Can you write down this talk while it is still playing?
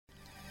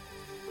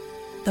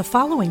The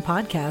following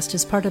podcast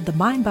is part of the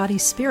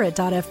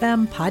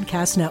MindBodySpirit.fm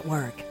podcast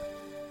network.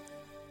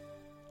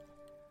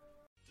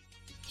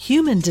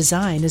 Human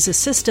design is a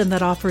system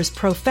that offers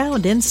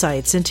profound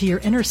insights into your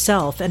inner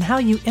self and how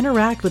you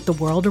interact with the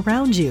world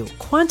around you.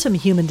 Quantum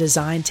human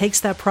design takes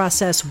that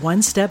process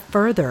one step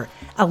further,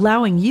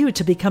 allowing you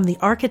to become the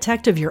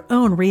architect of your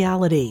own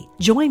reality.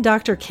 Join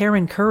Dr.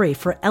 Karen Curry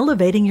for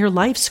Elevating Your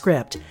Life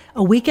Script,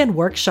 a weekend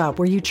workshop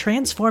where you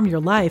transform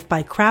your life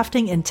by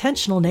crafting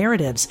intentional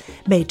narratives,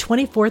 May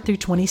 24 through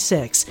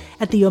 26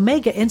 at the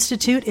Omega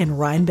Institute in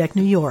Rhinebeck,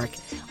 New York.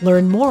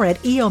 Learn more at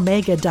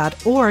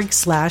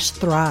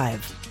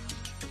eomega.org/thrive.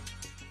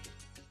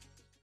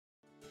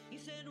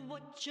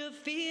 What you're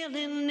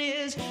feeling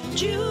is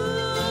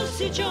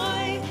juicy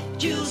joy,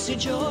 juicy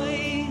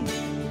joy.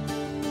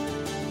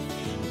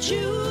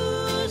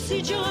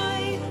 Juicy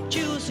joy,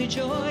 juicy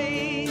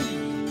joy.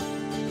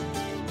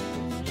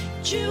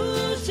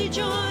 Juicy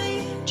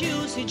joy,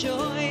 juicy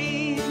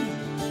joy.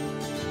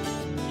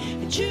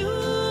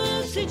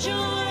 Juicy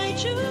joy,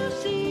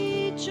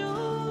 juicy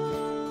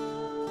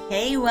joy.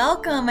 Hey,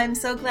 welcome. I'm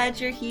so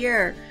glad you're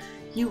here.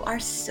 You are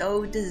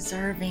so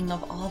deserving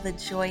of all the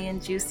joy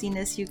and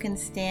juiciness you can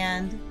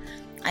stand.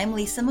 I'm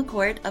Lisa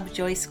McCourt of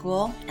Joy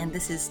School, and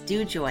this is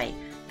Do Joy,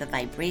 the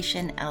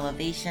Vibration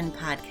Elevation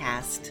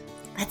Podcast.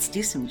 Let's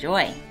do some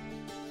joy.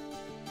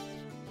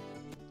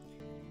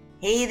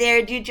 Hey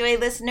there, Do Joy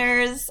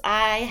listeners.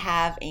 I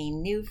have a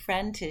new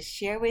friend to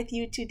share with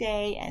you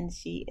today, and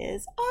she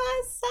is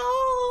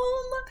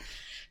awesome.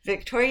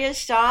 Victoria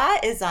Shaw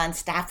is on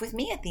staff with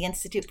me at the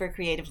Institute for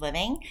Creative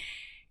Living.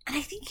 And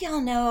I think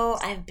y'all know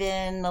I've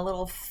been a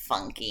little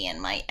funky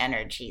in my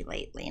energy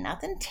lately.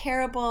 Nothing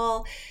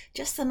terrible,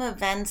 just some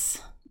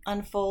events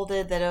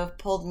unfolded that have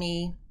pulled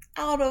me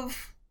out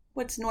of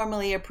what's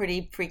normally a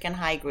pretty freaking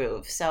high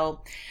groove.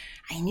 So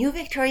I knew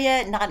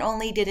Victoria not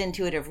only did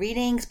intuitive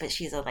readings, but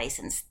she's a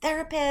licensed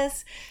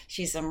therapist.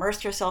 She's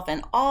immersed herself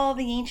in all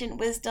the ancient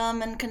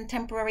wisdom and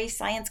contemporary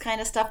science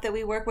kind of stuff that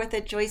we work with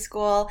at Joy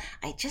School.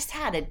 I just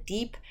had a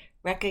deep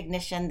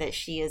recognition that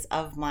she is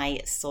of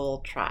my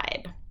soul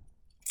tribe.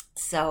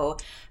 So,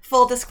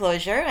 full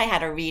disclosure, I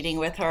had a reading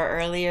with her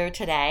earlier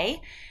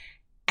today,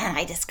 and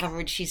I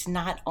discovered she's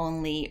not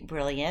only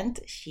brilliant,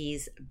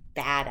 she's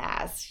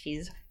badass.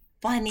 She's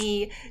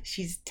funny,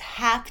 she's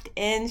tapped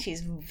in,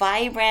 she's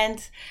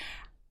vibrant.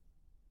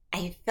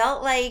 I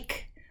felt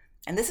like,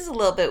 and this is a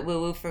little bit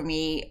woo-woo for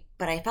me,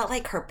 but I felt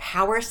like her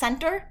power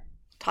center,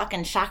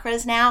 talking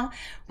chakras now,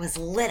 was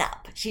lit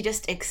up. She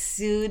just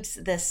exudes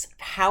this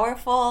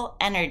powerful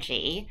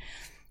energy,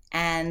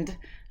 and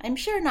I'm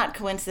sure not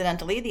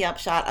coincidentally, the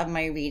upshot of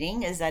my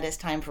reading is that it's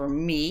time for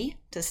me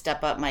to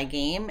step up my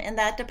game in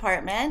that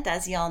department.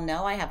 As y'all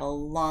know, I have a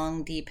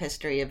long, deep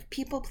history of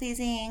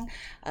people-pleasing,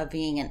 of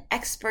being an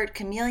expert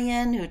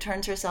chameleon who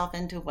turns herself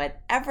into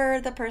whatever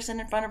the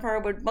person in front of her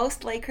would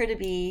most like her to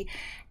be.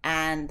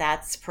 And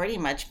that's pretty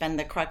much been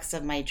the crux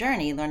of my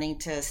journey, learning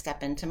to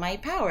step into my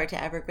power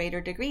to ever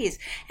greater degrees.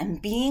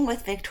 And being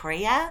with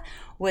Victoria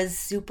was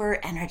super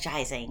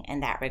energizing in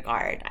that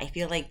regard. I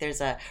feel like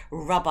there's a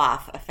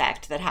rub-off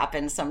effect that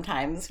happens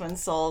sometimes when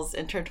souls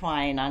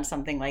intertwine on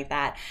something like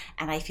that.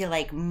 And I feel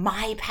like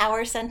my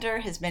power center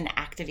has been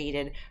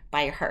activated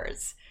by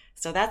hers.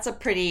 So that's a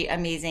pretty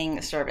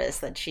amazing service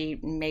that she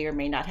may or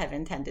may not have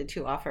intended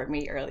to offer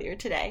me earlier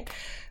today.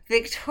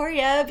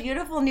 Victoria,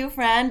 beautiful new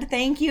friend,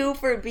 thank you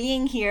for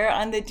being here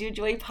on the Do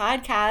Joy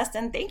podcast,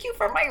 and thank you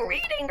for my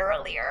reading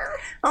earlier.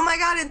 Oh my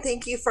God, and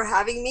thank you for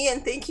having me,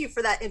 and thank you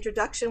for that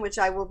introduction, which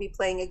I will be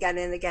playing again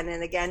and again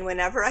and again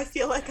whenever I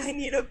feel like I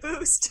need a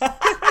boost.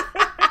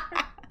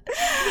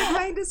 The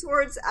kindest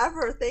words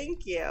ever.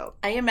 Thank you.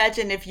 I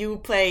imagine if you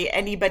play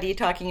anybody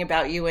talking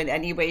about you in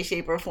any way,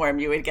 shape, or form,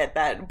 you would get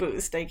that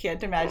boost. I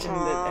can't imagine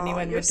that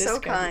anyone would discount. You're so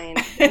kind.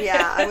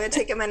 Yeah, I'm going to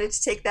take a minute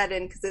to take that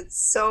in because it's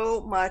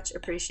so much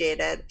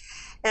appreciated.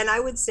 And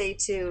I would say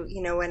too,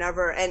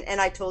 whenever,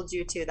 and I told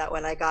you too that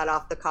when I got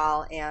off the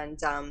call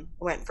and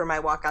went for my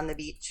walk on the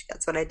beach,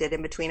 that's what I did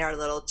in between our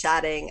little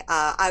chatting.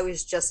 I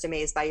was just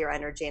amazed by your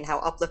energy and how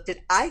uplifted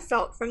I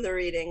felt from the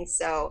reading.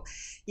 So,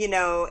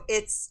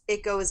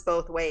 it goes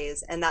both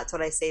ways. And that's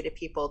what I say to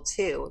people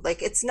too.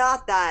 Like, it's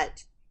not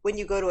that when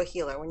you go to a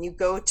healer, when you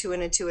go to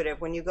an intuitive,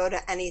 when you go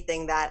to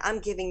anything that I'm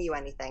giving you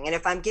anything. And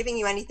if I'm giving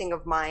you anything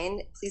of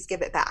mine, please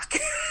give it back,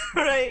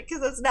 right?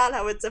 Because that's not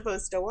how it's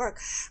supposed to work,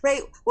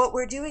 right? What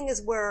we're doing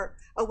is we're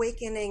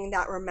awakening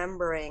that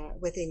remembering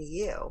within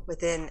you,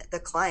 within the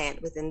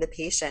client, within the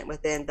patient,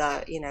 within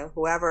the,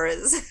 whoever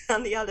is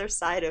on the other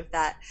side of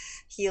that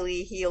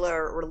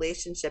healer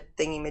relationship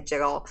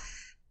thingy-majiggle.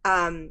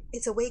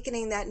 It's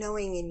awakening that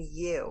knowing in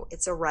you.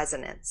 It's a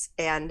resonance.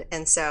 And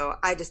so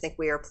I just think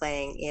we are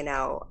playing,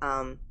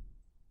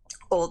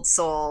 old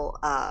soul,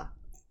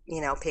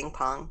 ping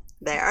pong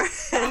there.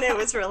 And it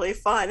was really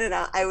fun. And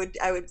I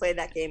would play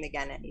that game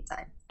again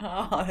anytime.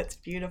 Oh, that's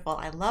beautiful.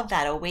 I love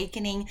that.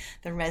 Awakening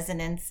the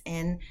resonance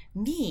in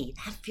me.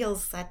 That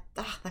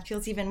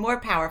feels even more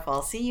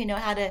powerful. See, you know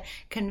how to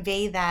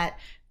convey that,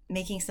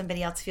 making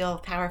somebody else feel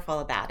powerful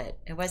about it.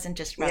 It wasn't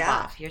just rub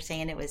off. You're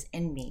saying it was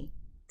in me.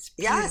 It's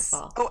Yes.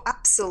 beautiful. Oh,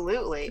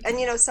 absolutely.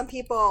 And some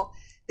people,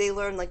 they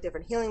learn like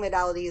different healing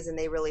modalities and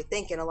they really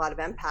think, and a lot of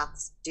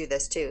empaths do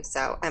this too.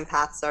 So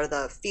empaths are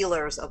the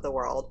feelers of the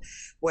world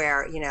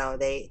where,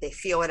 they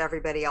feel what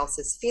everybody else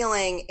is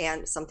feeling,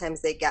 and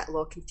sometimes they get a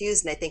little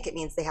confused and I think it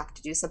means they have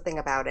to do something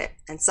about it.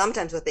 And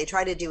sometimes what they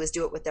try to do is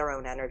do it with their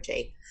own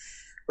energy.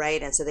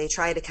 Right. And so they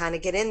try to kind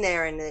of get in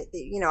there and,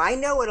 I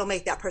know it'll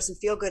make that person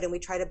feel good, and we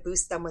try to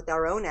boost them with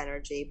our own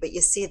energy. But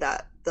you see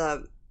that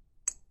the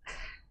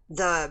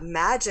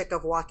magic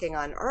of walking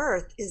on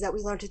earth is that we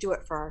learn to do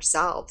it for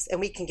ourselves,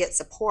 and we can get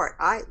support.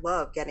 I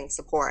love getting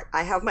support.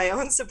 I have my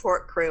own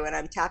support crew and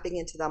I'm tapping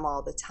into them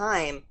all the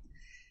time.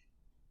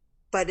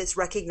 But it's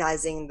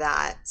recognizing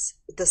that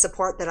the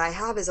support that I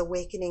have is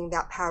awakening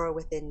that power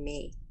within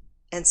me.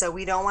 And so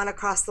we don't want to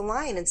cross the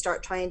line and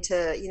start trying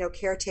to,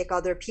 caretake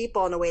other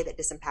people in a way that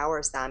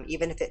disempowers them,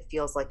 even if it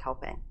feels like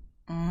helping.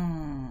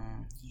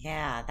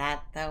 Yeah,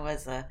 that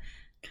was a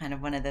kind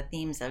of one of the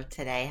themes of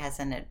today,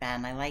 hasn't it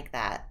been? I like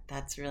that.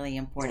 That's really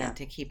important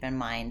to keep in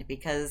mind,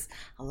 because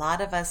a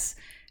lot of us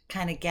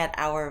kind of get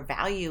our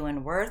value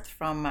and worth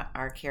from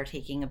our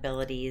caretaking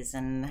abilities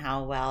and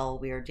how well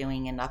we are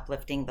doing in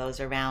uplifting those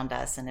around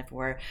us. And if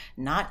we're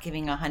not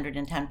giving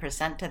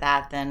 110% to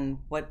that, then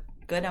what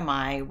good am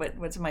I?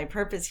 What's my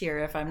purpose here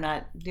if I'm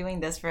not doing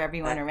this for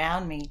everyone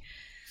around me?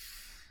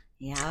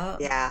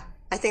 Yeah.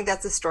 I think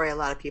that's a story a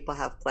lot of people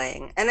have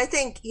playing. And I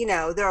think,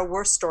 there are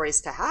worse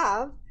stories to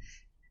have.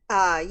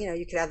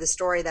 You could have the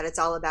story that it's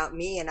all about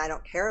me and I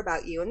don't care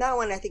about you. And that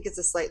one I think is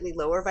a slightly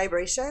lower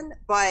vibration.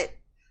 But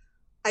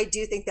I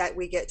do think that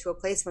we get to a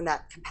place when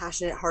that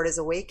compassionate heart is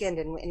awakened,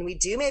 and we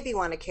do maybe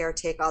want to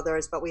caretake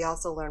others, but we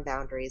also learn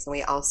boundaries, and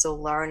we also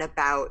learn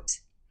about,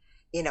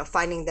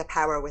 finding the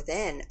power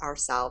within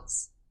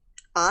ourselves,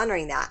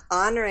 honoring that,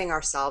 honoring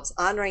ourselves,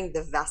 honoring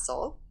the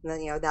vessel. And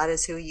then, that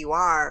is who you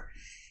are.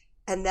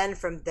 And then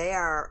from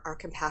there, our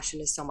compassion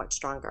is so much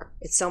stronger.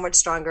 It's so much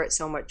stronger. It's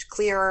so much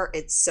clearer.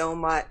 It's so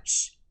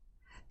much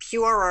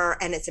purer,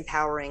 and it's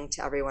empowering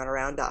to everyone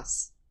around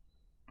us.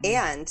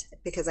 And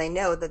because I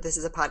know that this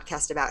is a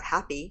podcast about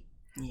happy,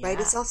 right?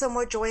 It's also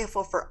more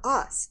joyful for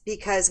us,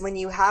 because when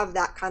you have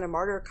that kind of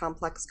martyr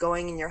complex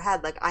going in your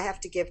head, like I have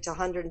to give to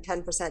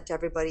 110% to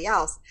everybody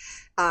else.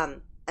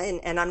 And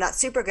I'm not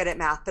super good at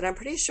math, but I'm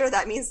pretty sure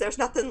that means there's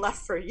nothing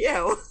left for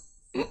you.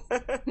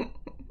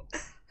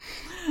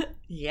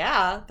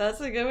 Yeah, that's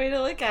a good way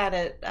to look at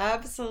it.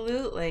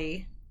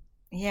 Absolutely.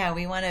 Yeah,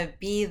 we want to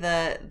be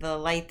the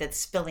light that's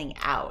spilling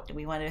out.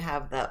 We want to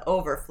have the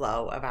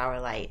overflow of our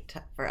light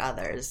for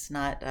others,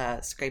 not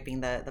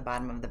scraping the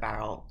bottom of the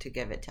barrel to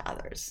give it to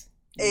others.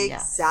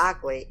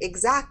 Exactly.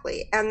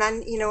 And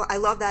then, I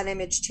love that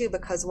image too,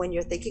 because when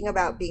you're thinking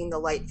about being the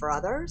light for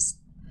others,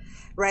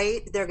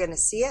 right, they're going to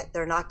see it.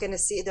 They're not going to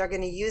see it. They're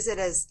going to use it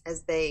as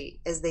they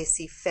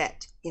see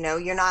fit.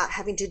 You're not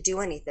having to do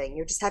anything.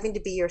 You're just having to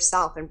be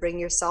yourself and bring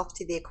yourself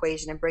to the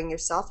equation and bring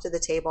yourself to the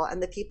table.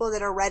 And the people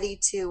that are ready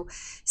to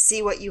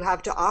see what you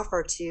have to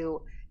offer,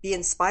 to be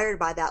inspired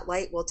by that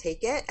light, will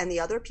take it. And the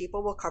other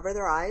people will cover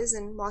their eyes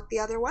and walk the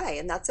other way.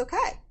 And that's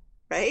okay,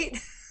 right?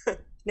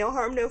 No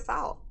harm, no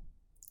foul.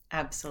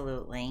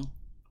 Absolutely.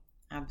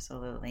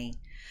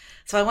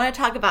 So I want to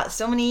talk about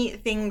so many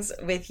things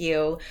with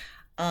you.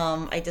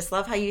 I just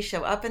love how you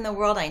show up in the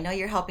world. I know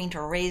you're helping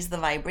to raise the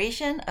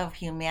vibration of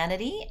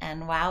humanity,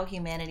 and wow,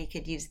 humanity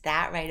could use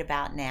that right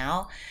about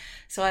now.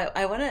 So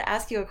I want to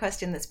ask you a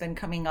question that's been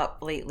coming up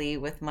lately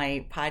with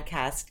my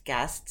podcast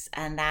guests,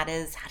 and that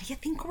is, how do you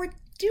think we're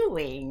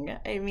doing?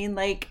 I mean,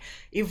 like,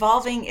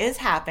 evolving is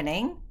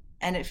happening,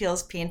 and it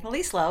feels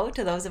painfully slow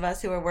to those of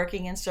us who are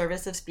working in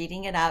service of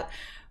speeding it up.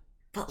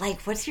 But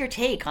like, what's your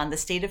take on the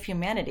state of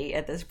humanity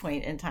at this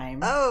point in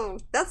time? Oh,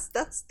 that's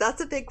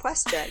a big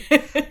question.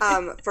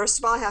 First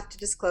of all, I have to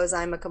disclose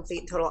I'm a complete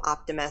and total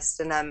optimist,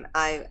 and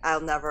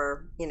I'll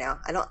never,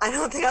 I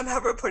don't think I'm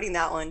ever putting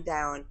that one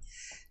down.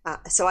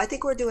 So I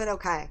think we're doing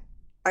okay.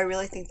 I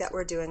really think that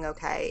we're doing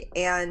okay,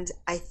 and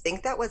I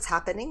think that what's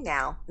happening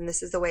now, and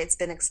this is the way it's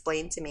been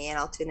explained to me, and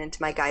I'll tune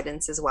into my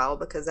guidance as well,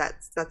 because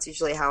that's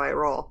usually how I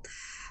roll.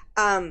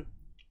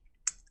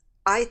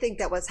 I think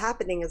that what's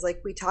happening is,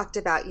 like we talked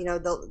about,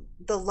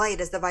 the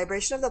light, as the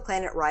vibration of the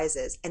planet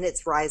rises, and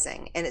it's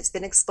rising. And it's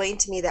been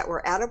explained to me that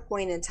we're at a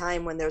point in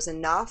time when there's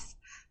enough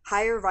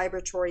higher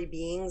vibratory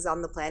beings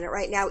on the planet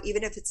right now,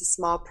 even if it's a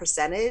small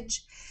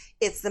percentage,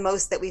 it's the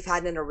most that we've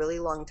had in a really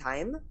long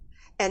time.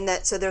 And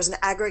so there's an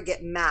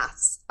aggregate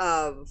mass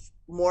of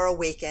more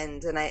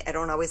awakened, and I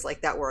don't always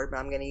like that word, but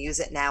I'm going to use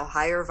it now,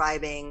 higher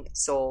vibing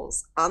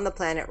souls on the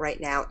planet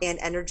right now, and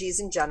energies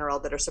in general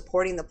that are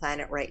supporting the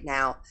planet right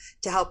now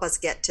to help us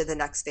get to the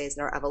next phase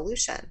in our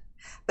evolution.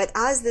 But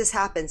as this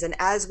happens, and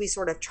as we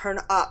sort of turn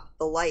up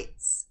the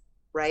lights,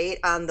 right,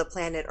 on the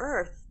planet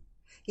Earth,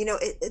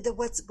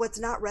 what's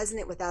not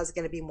resonant with that is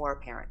going to be more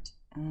apparent.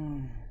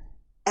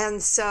 And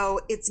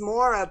so it's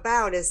more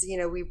about, as you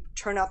know, we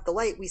turn off the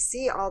light, we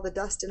see all the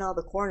dust in all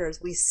the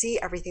corners, we see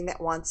everything that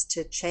wants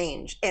to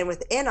change, and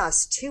within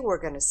us too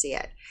we're going to see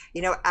it,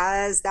 you know,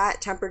 as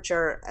that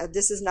temperature.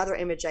 This is another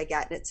image I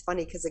get, and it's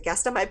funny because a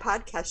guest on my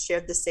podcast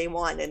shared the same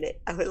one, and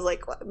I was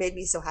like, what made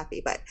me so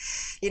happy. But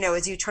you know,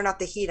 as you turn off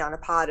the heat on a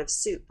pot of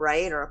soup,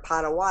 right, or a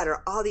pot of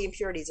water, all the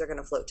impurities are going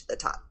to float to the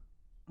top.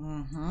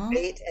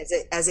 Right,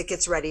 as it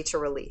gets ready to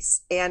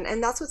release,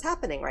 and that's what's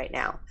happening right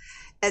now.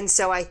 And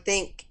so I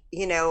think,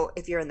 you know,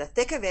 if you're in the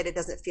thick of it, it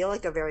doesn't feel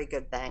like a very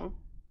good thing.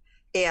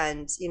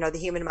 And, you know, the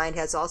human mind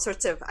has all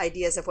sorts of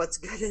ideas of what's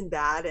good and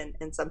bad,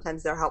 and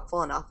sometimes they're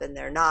helpful and often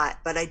they're not.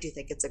 But I do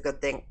think it's a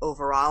good thing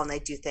overall. And I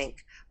do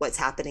think what's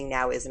happening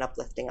now is an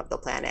uplifting of the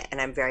planet. And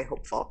I'm very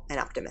hopeful and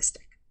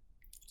optimistic.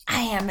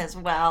 I am as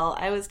well.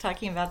 I was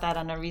talking about that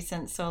on a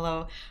recent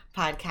solo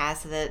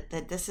podcast,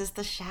 that this is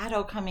the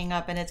shadow coming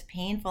up, and it's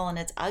painful and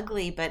it's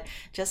ugly, but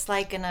just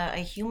like in a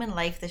human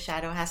life, the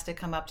shadow has to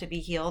come up to be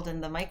healed in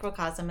the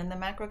microcosm. In the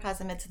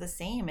macrocosm, it's the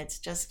same. It's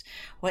just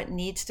what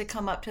needs to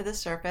come up to the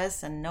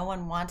surface, and no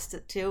one wants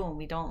it to, and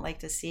we don't like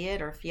to see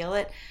it or feel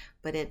it,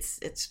 but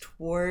it's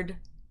toward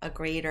a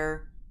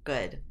greater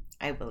good,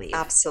 I believe.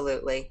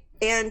 Absolutely.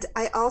 And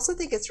I also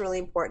think it's really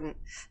important.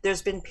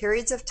 There's been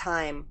periods of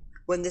time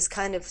when this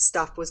kind of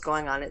stuff was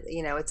going on,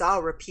 you know, it's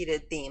all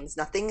repeated themes.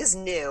 Nothing is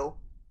new,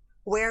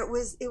 where it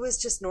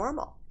was just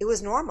normal. It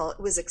was normal. It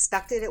was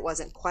expected. It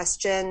wasn't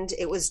questioned.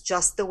 It was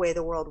just the way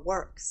the world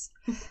works.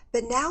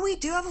 But now we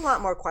do have a lot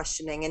more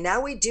questioning, and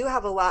now we do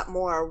have a lot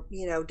more,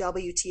 you know,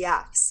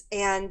 WTFs.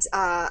 And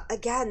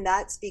again,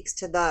 that speaks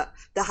to the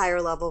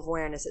higher level of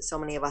awareness that so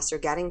many of us are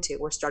getting to.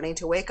 We're starting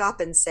to wake up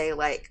and say,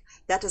 like,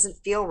 that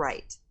doesn't feel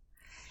right.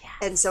 Yes.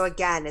 And so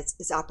again,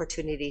 it's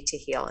opportunity to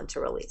heal and to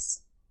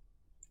release.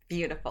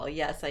 Beautiful.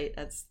 Yes,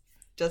 that's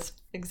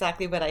just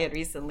exactly what I had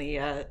recently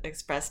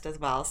expressed as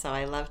well. So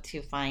I love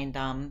to find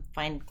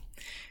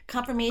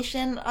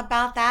confirmation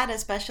about that,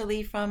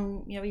 especially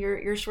from, you know,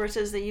 your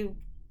sources that you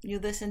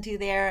listen to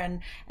there,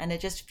 and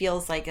it just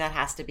feels like that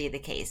has to be the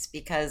case,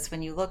 because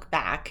when you look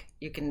back,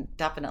 you can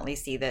definitely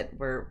see that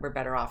we're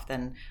better off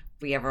than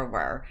we ever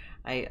were.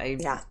 I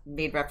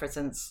made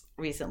references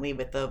recently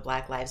with the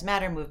Black Lives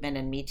Matter movement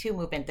and Me Too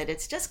movement that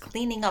it's just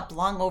cleaning up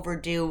long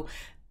overdue,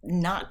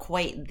 not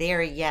quite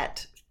there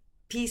yet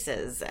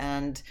pieces.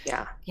 And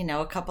you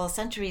know, a couple of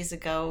centuries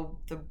ago,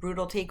 the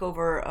brutal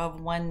takeover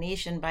of one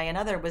nation by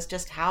another was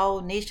just how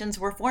nations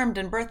were formed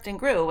and birthed and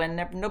grew,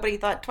 and nobody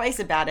thought twice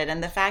about it.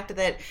 And the fact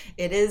that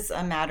it is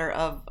a matter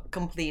of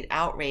complete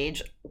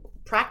outrage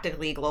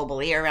practically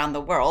globally around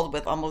the world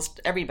with almost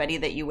everybody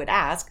that you would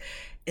ask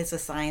is a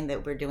sign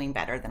that we're doing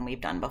better than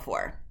we've done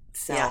before.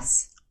 So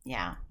yes,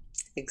 yeah,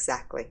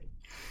 exactly.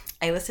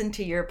 I listened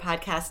to your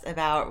podcast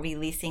about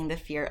releasing the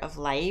fear of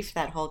life,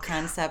 that whole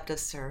concept of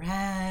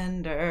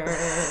surrender.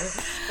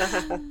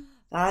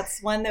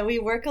 That's one that we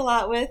work a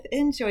lot with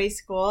in Joy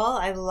School.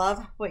 I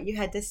love what you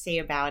had to say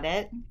about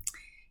it.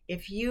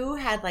 If you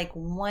had like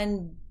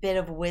one bit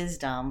of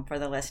wisdom for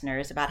the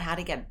listeners about how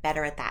to get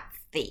better at that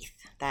faith,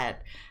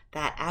 that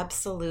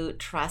absolute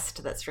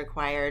trust that's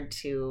required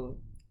to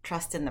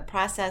trust in the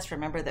process,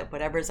 remember that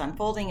whatever's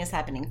unfolding is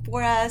happening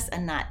for us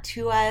and not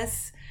to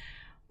us,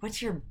 what's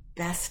your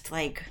best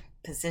like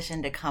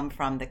position to come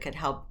from that could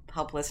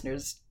help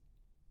listeners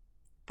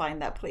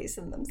find that place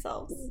in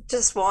themselves?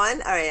 Just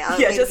one? All right, I'll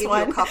just give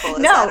one. You a couple.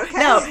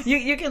 No,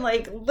 you can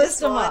like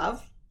list them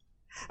off.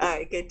 All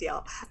right, good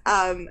deal.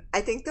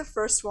 I think the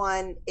first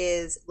one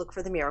is look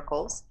for the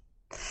miracles,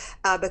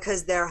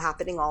 because they're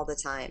happening all the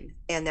time,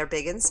 and they're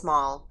big and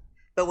small.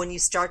 But when you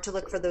start to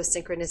look for those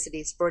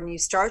synchronicities, when you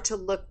start to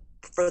look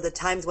for the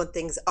times when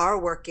things are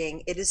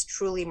working, it is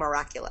truly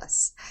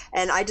miraculous.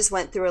 And I just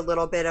went through a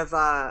little bit of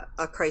a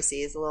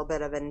crisis, a little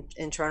bit of an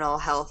internal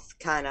health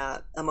kind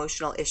of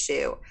emotional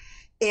issue.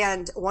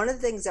 And one of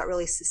the things that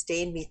really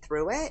sustained me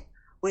through it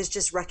was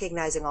just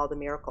recognizing all the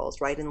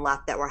miracles right and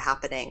left that were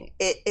happening.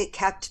 It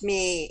kept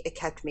me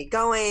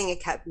going.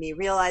 It kept me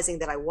realizing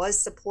that I was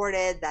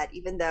supported, that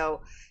even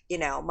though, you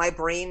know, my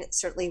brain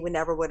certainly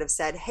would have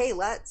said, hey,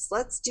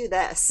 let's do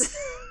this.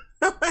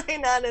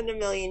 Not in a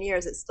million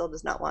years. It still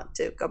does not want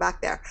to go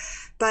back there.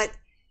 But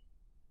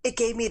it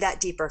gave me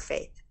that deeper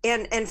faith.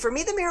 And for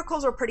me, the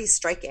miracles were pretty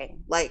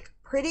striking, like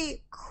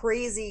pretty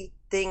crazy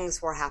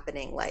things were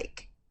happening,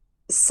 like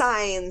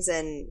signs,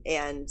 and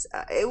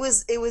it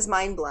was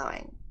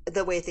mind-blowing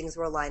the way things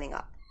were lining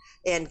up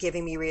and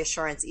giving me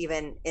reassurance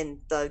even in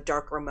the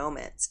darker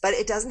moments. But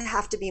it doesn't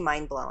have to be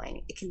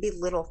mind-blowing. It can be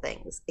little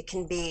things. It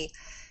can be,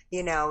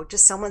 you know,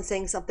 just someone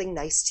saying something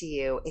nice to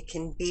you. It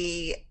can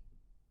be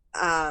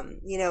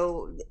you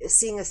know,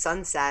 seeing a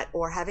sunset,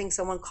 or having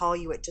someone call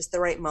you at just the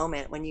right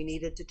moment when you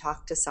needed to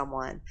talk to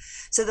someone.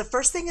 So the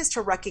first thing is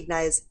to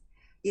recognize,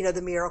 you know,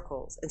 the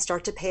miracles and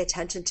start to pay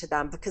attention to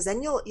them, because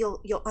then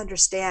you'll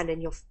understand,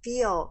 and you'll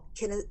feel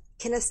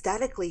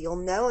kinesthetically, you'll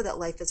know that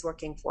life is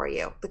working for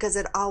you, because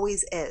it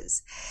always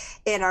is.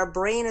 And our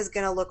brain is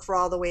going to look for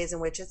all the ways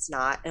in which it's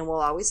not, and we'll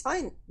always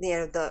find, you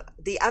know,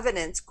 the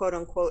evidence, quote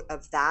unquote,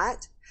 of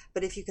that.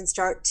 But if you can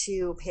start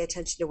to pay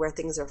attention to where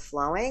things are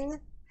flowing,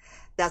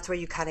 that's where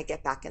you kind of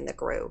get back in the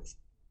groove.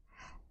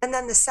 And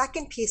then the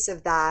second piece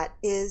of that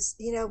is,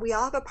 we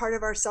all have a part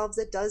of ourselves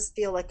that does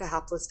feel like a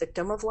helpless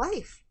victim of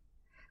life.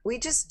 We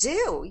just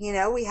do.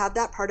 We have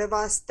that part of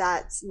us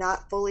that's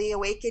not fully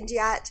awakened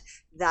yet,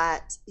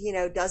 that,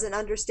 doesn't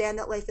understand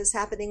that life is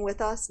happening with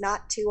us,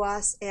 not to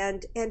us,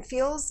 and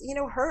feels,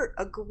 hurt,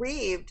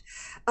 aggrieved,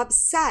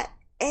 upset,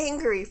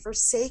 angry,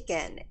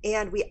 forsaken.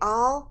 And we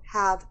all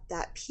have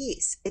that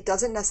piece. It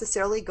doesn't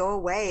necessarily go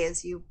away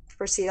as you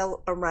proceed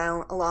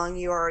along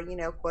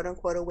your, quote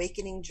unquote,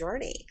 awakening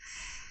journey.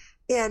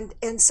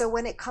 And so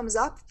when it comes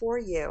up for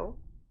you,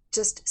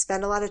 just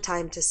spend a lot of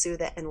time to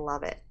soothe it and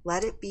love it.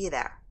 Let it be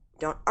there.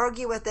 Don't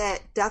argue with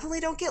it.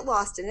 Definitely don't get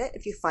lost in it.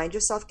 If you find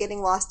yourself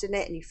getting lost in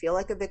it and you feel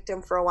like a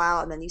victim for a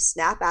while and then you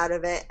snap out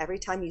of it, every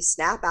time you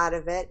snap out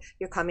of it,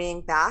 you're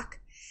coming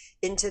back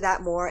into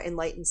that more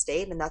enlightened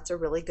state, and that's a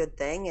really good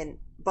thing.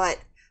 But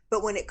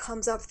when it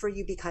comes up for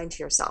you, be kind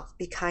to yourself,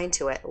 be kind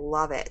to it,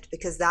 love it,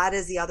 because that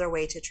is the other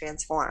way to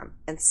transform.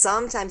 And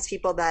sometimes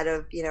people that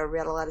have,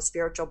 read a lot of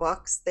spiritual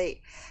books,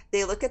 they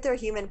look at their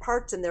human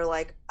parts and they're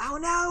like, oh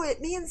no, it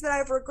means that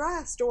I've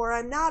regressed, or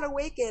I'm not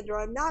awakened, or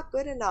I'm not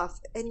good enough.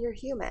 And you're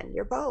human,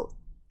 you're both.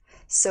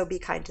 So be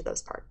kind to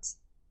those parts.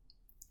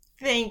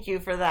 Thank you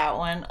for that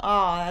one.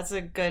 Oh, that's a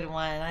good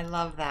one. I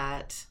love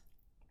that.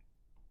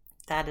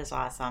 That is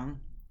awesome.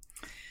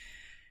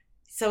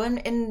 So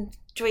in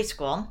Joy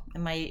School,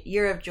 in my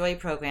Year of Joy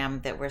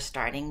program that we're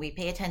starting, we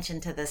pay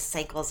attention to the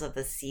cycles of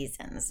the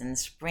seasons. And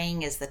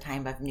spring is the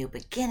time of new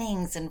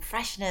beginnings and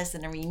freshness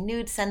and a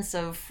renewed sense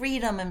of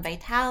freedom and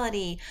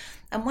vitality.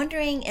 I'm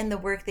wondering, in the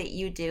work that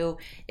you do,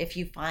 if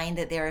you find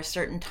that there are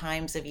certain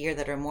times of year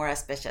that are more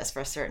auspicious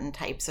for certain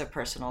types of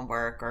personal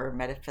work or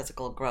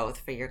metaphysical growth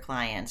for your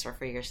clients or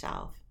for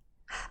yourself.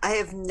 I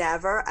have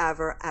never,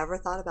 ever, ever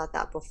thought about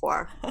that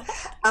before.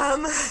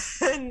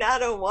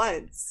 Not a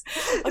once.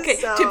 Okay,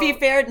 so, to be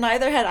fair,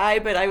 neither had I,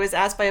 but I was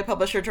asked by a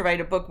publisher to write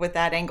a book with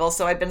that angle,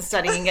 so I've been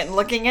studying it and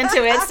looking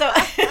into it. So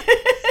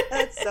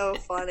That's so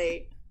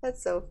funny.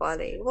 That's so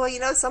funny. Well,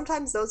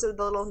 sometimes those are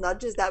the little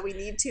nudges that we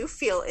need to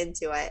feel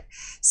into it.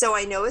 So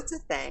I know it's a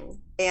thing.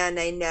 And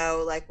I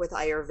know, like with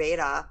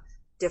Ayurveda,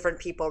 different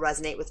people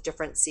resonate with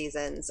different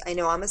seasons. I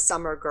know I'm a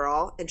summer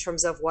girl in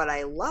terms of what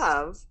I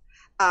love.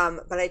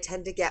 But I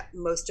tend to get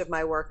most of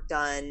my work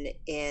done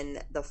in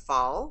the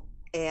fall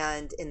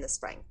and in the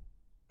spring.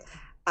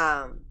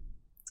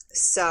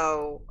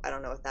 So I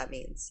don't know what that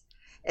means.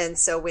 And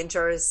so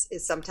winter is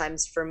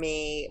sometimes for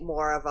me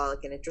more of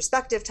an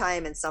introspective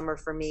time, and summer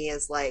for me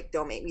is like,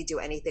 don't make me do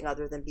anything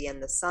other than be in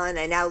the sun.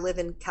 I now live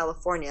in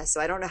California, so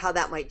I don't know how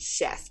that might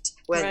shift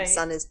when Right.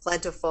 sun is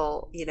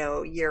plentiful,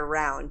 year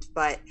round.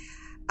 But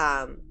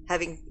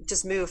having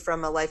just moved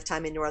from a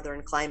lifetime in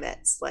northern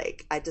climates,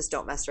 like I just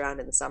don't mess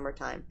around in the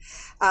summertime.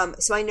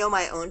 So I know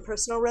my own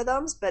personal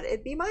rhythms, but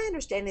it'd be my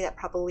understanding that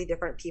probably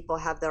different people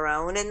have their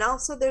own. And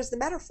also there's the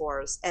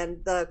metaphors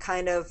and the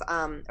kind of,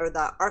 or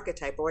the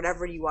archetype or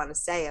whatever you want to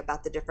say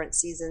about the different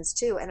seasons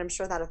too. And I'm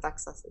sure that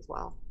affects us as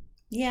well.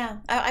 Yeah,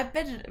 I've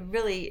been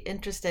really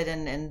interested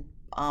in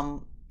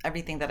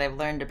everything that I've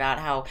learned about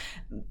how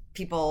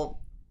people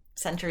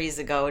centuries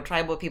ago,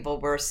 tribal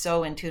people were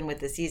so in tune with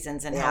the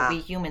seasons, and how we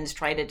humans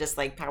try to just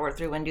like power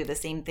through and do the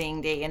same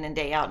thing day in and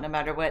day out, no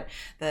matter what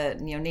the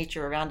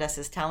nature around us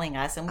is telling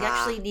us. And we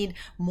actually need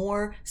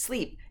more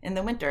sleep in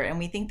the winter, and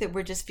we think that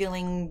we're just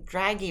feeling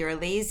draggy or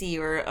lazy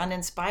or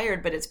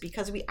uninspired, but it's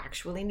because we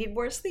actually need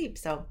more sleep.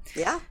 So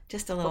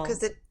just a little, because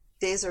the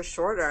days are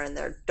shorter and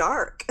they're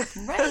dark.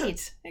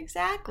 Right,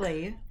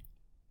 exactly.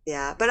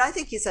 Yeah, but I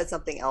think you said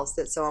something else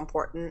that's so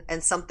important,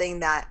 and something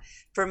that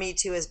for me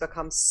too has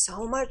become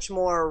so much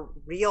more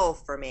real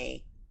for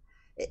me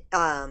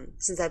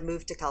since I've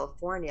moved to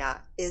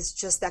California, is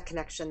just that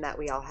connection that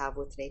we all have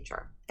with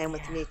nature and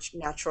with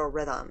natural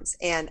rhythms.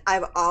 And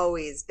I've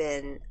always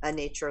been a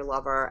nature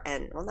lover,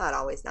 and well, not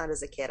always, not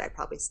as a kid. I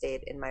probably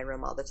stayed in my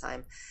room all the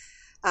time,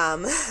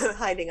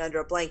 hiding under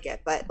a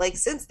blanket. But like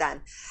since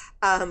then,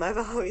 I've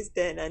always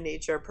been a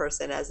nature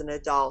person as an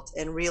adult,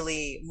 and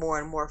really more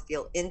and more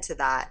feel into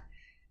that,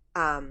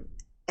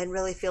 and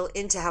really feel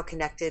into how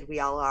connected we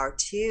all are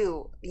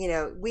to,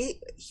 we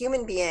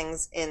human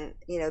beings in,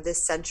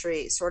 this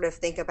century sort of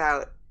think of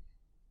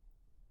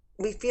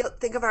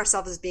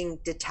ourselves as being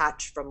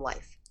detached from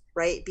life,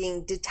 right?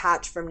 Being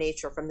detached from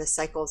nature, from the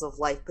cycles of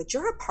life, but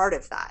you're a part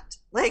of that.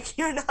 Like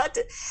you're not.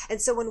 And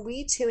so when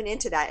we tune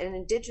into that, and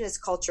indigenous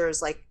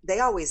cultures, like they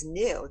always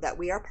knew that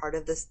we are part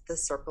of this, the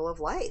circle of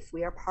life.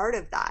 We are part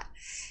of that.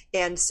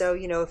 And so,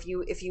 if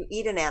you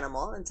eat an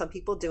animal, and some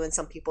people do and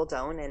some people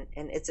don't, and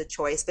it's a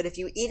choice, but if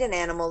you eat an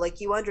animal, like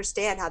you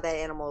understand how that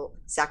animal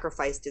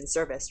sacrificed in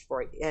service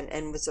for you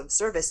and was of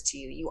service to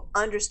you. You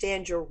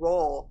understand your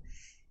role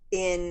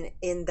in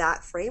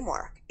that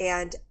framework.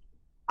 And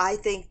I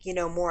think,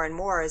 more and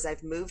more as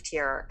I've moved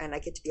here and I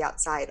get to be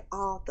outside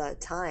all the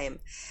time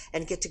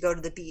and get to go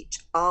to the beach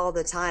all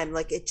the time,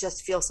 like it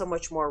just feels so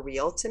much more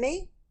real to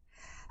me.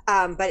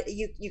 But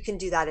you can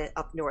do that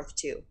up north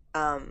too.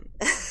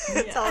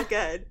 It's all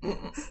good.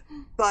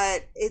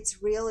 But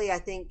it's really, I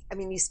think, I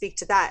mean, you speak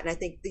to that, and I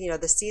think,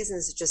 the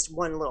seasons is just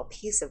one little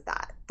piece of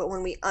that. But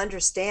when we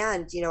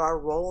understand, our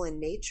role in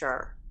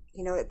nature,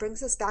 it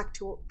brings us back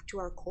to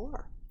our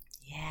core.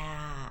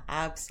 Yeah,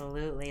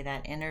 absolutely.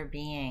 That inner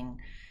being.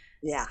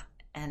 Yeah.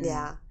 And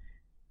Yeah.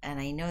 and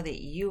I know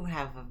that you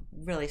have a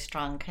really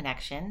strong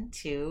connection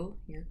to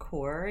your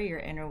core, your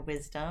inner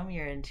wisdom,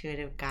 your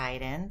intuitive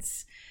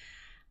guidance.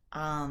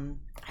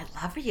 I'd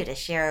love for you to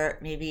share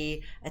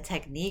maybe a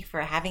technique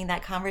for having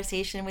that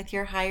conversation with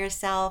your higher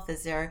self.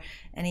 Is there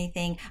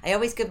anything? I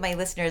always give my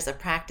listeners a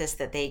practice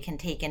that they can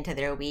take into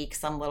their week,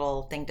 some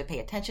little thing to pay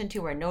attention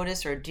to or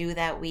notice or do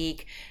that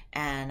week.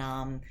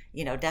 And,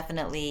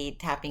 definitely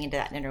tapping into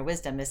that inner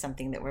wisdom is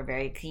something that we're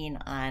very keen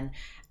on.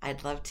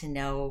 I'd love to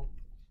know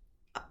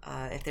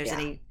if there's Yeah.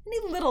 any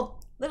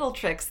little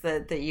tricks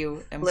that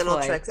you employ.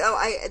 Little tricks.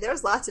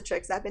 There's lots of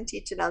tricks. I've been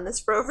teaching on this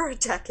for over a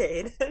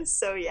decade.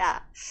 So yeah.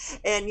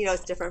 And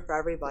it's different for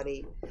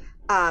everybody.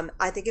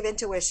 I think of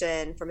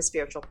intuition from a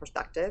spiritual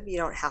perspective. You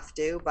don't have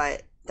to,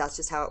 but that's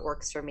just how it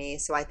works for me.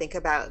 So I think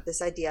about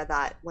this idea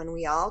that when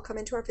we all come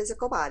into our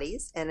physical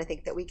bodies, and I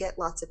think that we get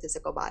lots of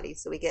physical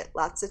bodies, so we get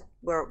lots of,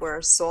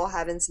 we're soul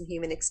having some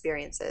human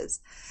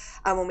experiences.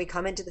 When we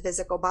come into the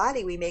physical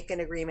body, we make an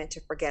agreement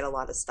to forget a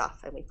lot of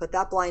stuff, and we put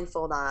that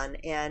blindfold on,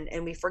 and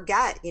we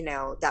forget,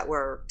 that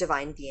we're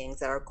divine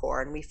beings at our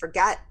core, and we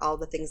forget all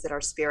the things that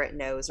our spirit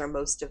knows, or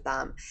most of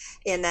them.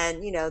 And then,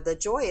 the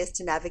joy is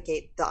to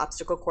navigate the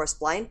obstacle course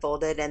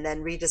blindfolded, and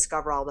then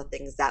rediscover all the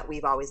things that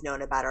we've always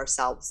known about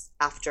ourselves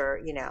after,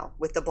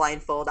 with the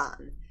blindfold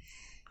on.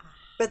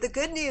 But the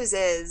good news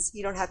is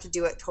you don't have to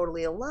do it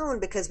totally alone,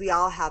 because we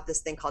all have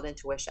this thing called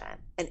intuition.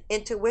 And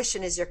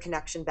intuition is your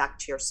connection back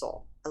to your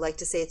soul. I like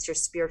to say it's your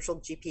spiritual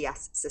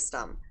GPS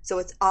system. So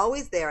it's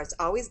always there. It's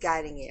always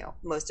guiding you.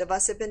 Most of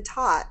us have been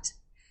taught,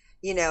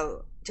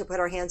 to put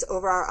our hands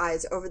over our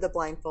eyes, over the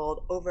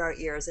blindfold, over our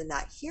ears, and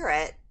not hear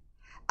it.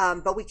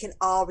 But we can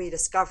all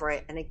rediscover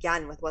it. And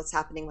again, with what's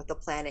happening with the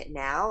planet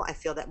now, I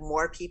feel that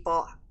more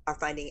people are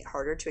finding it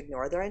harder to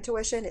ignore their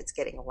intuition. It's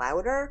getting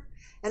louder.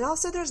 And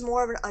also there's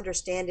more of an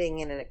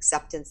understanding and an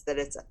acceptance that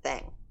it's a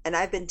thing. And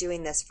I've been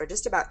doing this for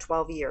just about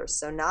 12 years,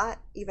 so not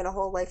even a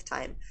whole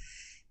lifetime.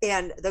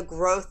 And the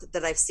growth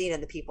that I've seen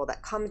in the people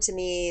that come to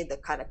me, the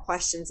kind of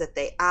questions that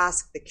they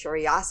ask, the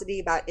curiosity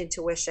about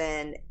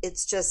intuition,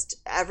 it's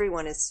just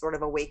everyone is sort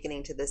of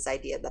awakening to this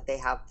idea that they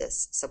have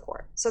this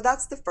support. So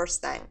that's the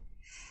first thing.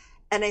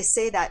 And I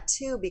say that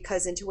too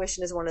because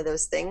intuition is one of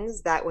those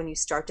things that when you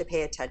start to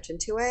pay attention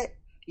to it,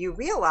 you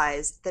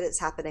realize that it's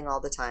happening all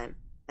the time,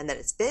 and that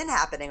it's been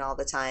happening all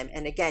the time.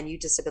 And again, you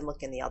just have been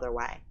looking the other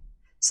way.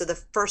 So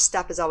the first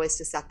step is always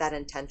to set that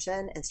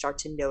intention and start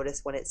to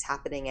notice when it's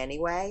happening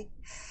anyway.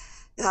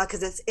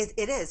 Because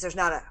it is. There's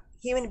not a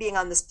human being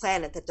on this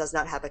planet that does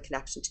not have a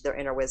connection to their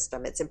inner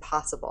wisdom. It's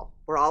impossible.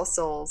 We're all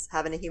souls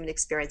having a human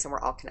experience, and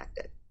we're all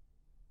connected.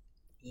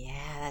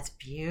 Yeah, that's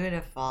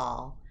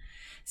beautiful.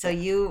 So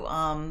you,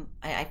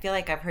 I feel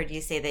like I've heard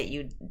you say that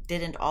you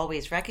didn't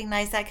always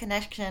recognize that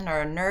connection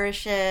or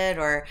nourish it,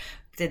 or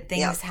did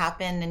things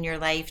happen in your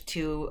life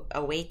to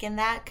awaken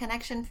that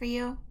connection for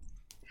you?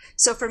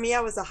 So for me,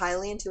 I was a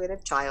highly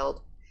intuitive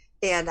child,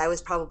 and I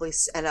was probably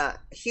a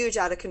huge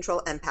out of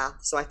control empath.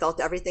 So I felt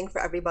everything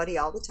for everybody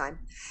all the time.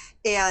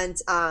 And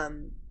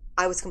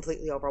I was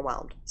completely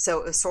overwhelmed. So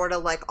it was sort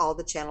of like all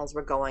the channels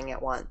were going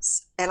at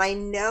once. And I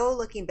know,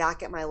 looking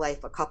back at my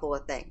life, a couple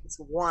of things.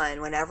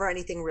 One, whenever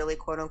anything really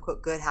quote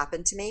unquote good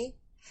happened to me,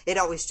 it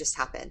always just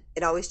happened.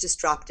 It always just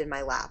dropped in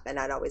my lap. And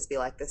I'd always be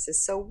like, this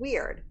is so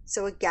weird.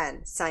 So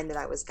again, sign that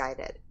I was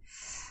guided.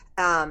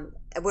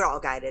 We're all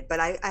guided,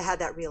 but I had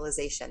that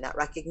realization, that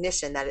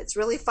recognition that it's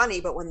really funny,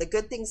 but when the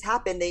good things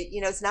happen, they,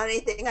 it's not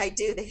anything I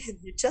do, they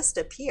just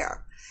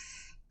appear.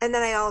 And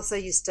then I also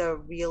used to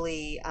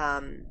really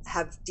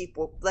have deep,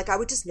 like I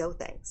would just know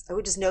things. I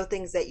would just know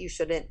things that you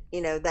shouldn't,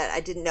 that I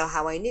didn't know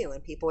how I knew.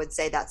 And people would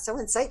say, that's so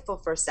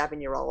insightful for a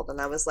 7-year-old.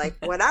 And I was like,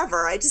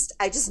 whatever, I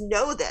just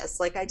know this.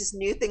 Like I just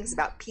knew things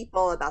about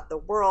people, about the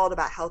world,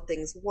 about how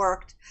things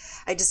worked.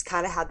 I just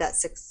kind of had that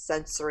sixth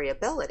sensory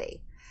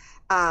ability.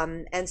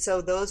 And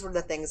so those were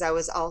the things. I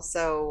was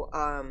also,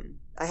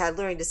 I had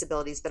learning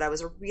disabilities, but I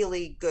was a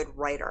really good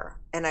writer.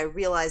 And I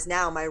realize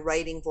now my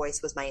writing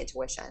voice was my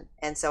intuition.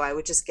 And so I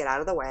would just get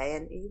out of the way.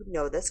 And you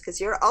know this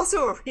because you're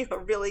also a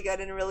really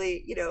good and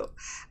really,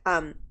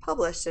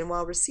 published and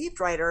well-received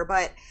writer.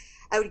 But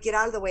I would get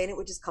out of the way and it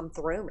would just come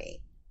through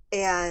me.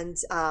 And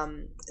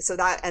so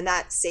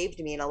that saved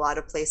me in a lot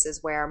of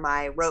places where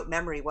my rote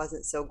memory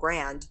wasn't so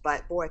grand,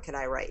 but boy, could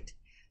I write.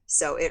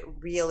 So it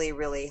really,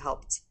 really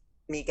helped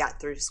me get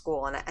through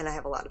school, and I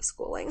have a lot of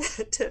schooling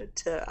to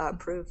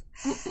prove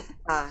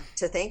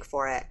to thank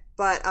for it.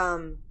 But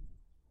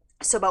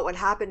but what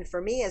happened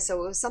for me is,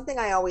 so it was something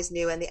I always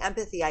knew, and the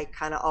empathy I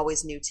kind of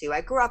always knew too.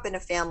 I grew up in a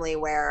family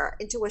where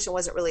intuition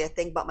wasn't really a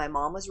thing, but my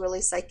mom was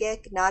really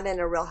psychic, not in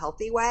a real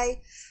healthy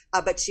way,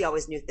 but she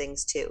always knew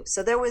things too.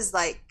 So there was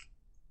that,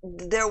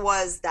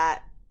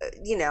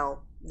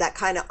 that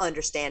kind of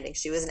understanding.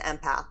 She was an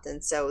empath,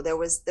 and so there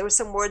was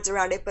some words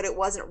around it, but it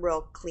wasn't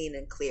real clean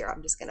and clear.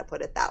 I'm just going to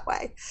put it that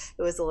way.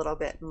 It was a little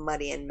bit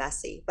muddy and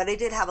messy, but I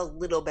did have a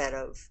little bit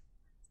of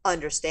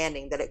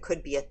understanding that it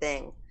could be a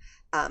thing.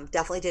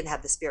 Definitely didn't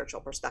have the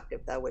spiritual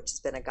perspective though, which has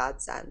been a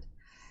godsend.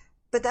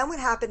 But then what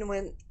happened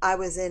when I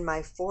was in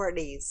my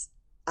 40s,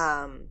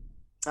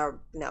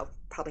 or no,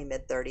 probably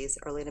mid 30s,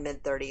 early to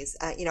mid 30s,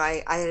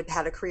 I had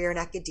had a career in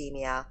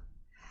academia.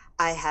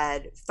 I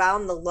had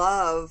found the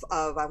love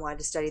of, I wanted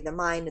to study the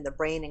mind and the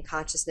brain and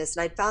consciousness.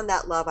 And I'd found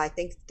that love, I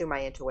think, through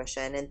my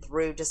intuition and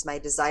through just my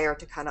desire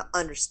to kind of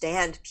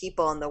understand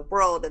people and the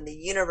world and the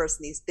universe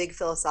and these big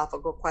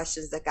philosophical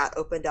questions that got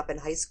opened up in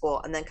high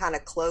school and then kind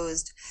of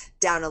closed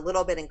down a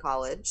little bit in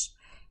college,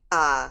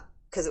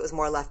 because it was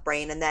more left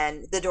brain. And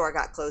then the door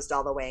got closed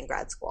all the way in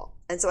grad school.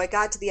 And so I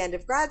got to the end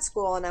of grad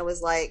school and I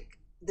was like,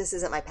 this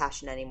isn't my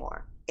passion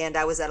anymore. And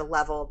I was at a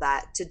level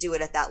that to do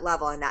it at that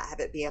level and not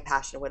have it be a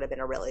passion would have been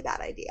a really bad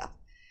idea.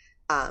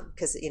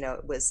 Because, it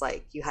was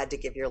like you had to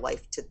give your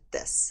life to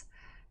this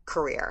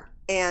career.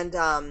 And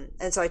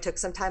so I took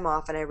some time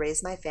off and I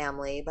raised my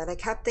family, but I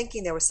kept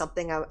thinking there was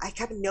something, I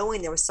kept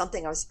knowing there was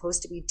something I was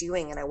supposed to be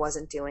doing and I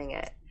wasn't doing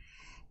it.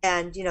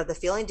 And, the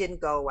feeling didn't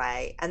go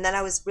away. And then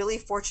I was really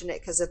fortunate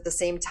because at the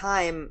same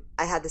time,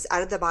 I had this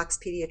out of the box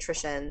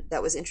pediatrician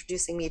that was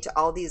introducing me to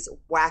all these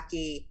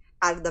wacky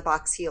out of the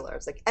box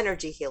healers, like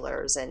energy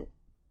healers. And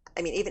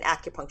I mean, even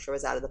acupuncture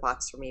was out of the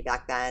box for me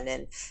back then,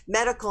 and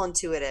medical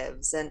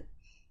intuitives. And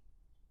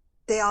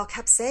they all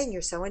kept saying,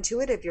 you're so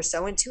intuitive. You're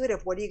so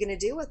intuitive. What are you going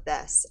to do with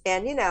this?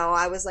 And,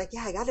 I was like,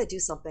 yeah, I got to do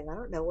something. I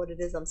don't know what it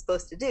is I'm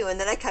supposed to do. And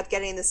then I kept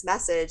getting this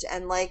message.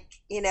 And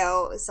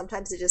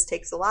sometimes it just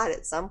takes a lot.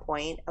 At some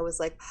point, I was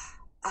like,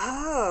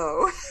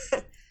 oh.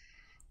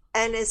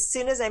 And as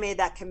soon as I made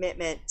that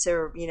commitment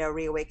to,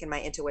 reawaken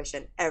my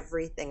intuition,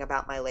 everything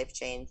about my life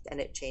changed, and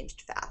it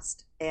changed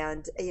fast.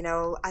 And,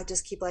 I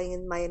just keep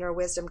letting my inner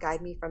wisdom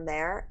guide me from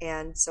there.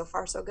 And so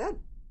far, so good.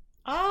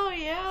 Oh,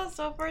 yeah.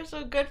 So far,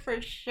 so good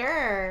for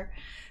sure.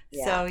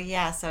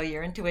 Yeah. So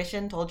your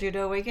intuition told you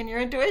to awaken your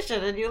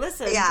intuition and you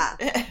listened. Yeah.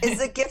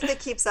 It's a gift that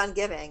keeps on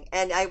giving.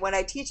 And when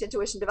I teach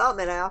intuition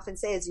development, I often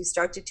say as you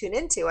start to tune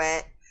into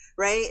it,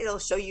 right, it'll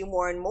show you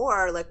more and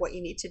more like what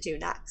you need to do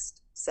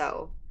next.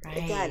 So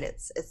again,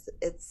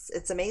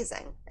 it's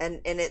amazing.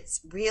 And it's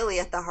really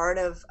at the heart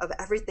of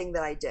everything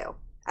that I do.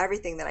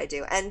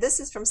 And this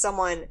is from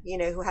someone,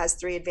 who has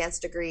 3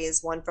 advanced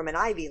degrees, one from an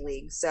Ivy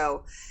League.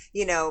 So,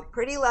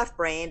 pretty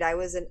left-brained. I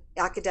was an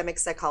academic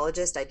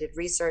psychologist. I did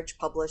research,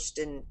 published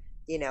in,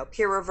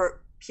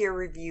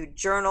 peer-reviewed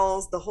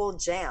journals, the whole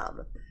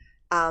jam.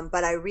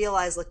 But I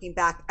realized looking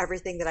back,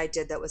 everything that I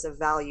did that was of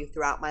value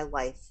throughout my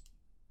life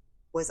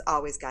was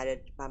always guided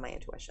by my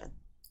intuition.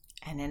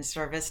 And in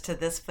service to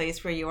this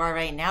place where you are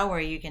right now, where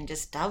you can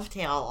just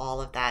dovetail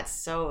all of that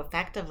so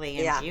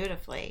effectively and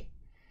beautifully.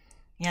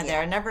 Yeah,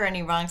 there are never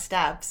any wrong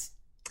steps.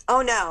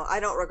 Oh, no, I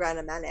don't regret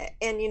a minute.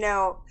 And,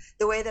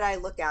 the way that I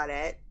look at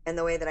it and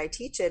the way that I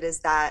teach it is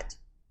that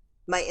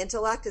my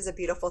intellect is a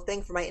beautiful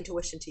thing for my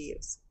intuition to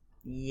use.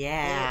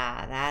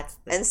 Yeah, that's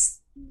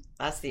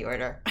the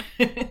order.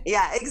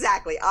 Yeah,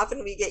 exactly.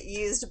 Often we get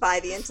used by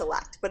the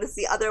intellect, but it's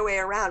the other way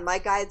around. My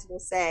guides will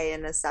say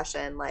in a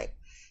session, like,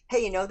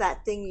 hey,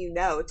 that thing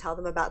tell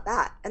them about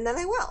that. And then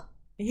I will.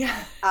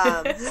 Yeah.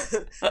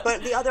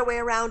 But the other way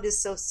around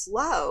is so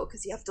slow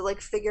because you have to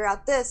figure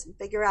out this and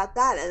figure out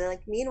that. And then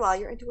meanwhile,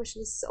 your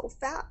intuition is so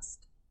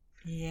fast.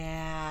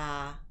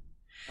 Yeah.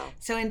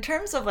 So in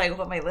terms of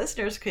what my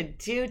listeners could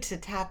do to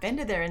tap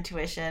into their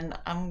intuition,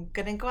 I'm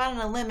going to go out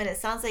on a limb. And it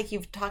sounds like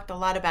you've talked a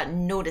lot about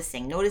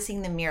noticing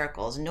the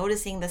miracles,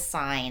 noticing the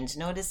signs,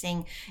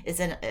 noticing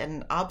is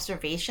an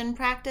observation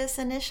practice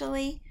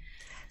initially.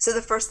 So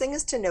the first thing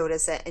is to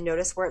notice it and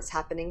notice where it's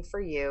happening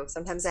for you.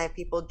 Sometimes I have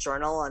people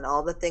journal on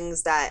all the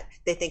things that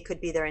they think could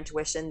be their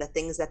intuition, the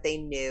things that they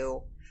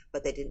knew,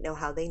 but they didn't know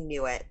how they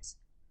knew it,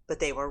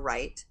 but they were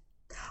right.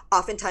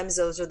 Oftentimes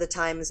those are the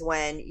times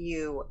when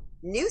you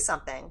knew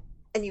something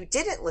and you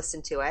didn't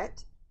listen to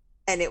it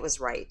and it was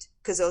right,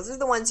 because those are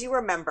the ones you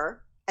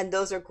remember, and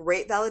those are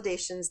great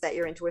validations that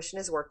your intuition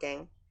is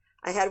working.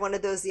 I had one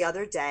of those the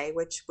other day,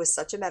 which was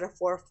such a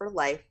metaphor for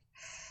life.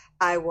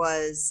 I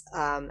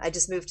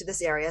just moved to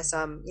this area, so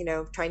I'm,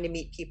 trying to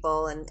meet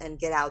people and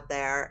get out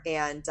there.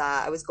 And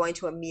I was going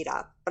to a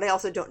meetup, but I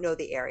also don't know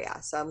the area.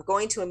 So I'm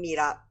going to a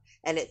meetup,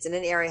 and it's in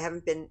an area I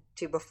haven't been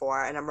to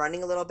before, and I'm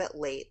running a little bit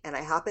late. And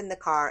I hop in the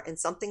car, and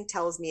something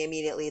tells me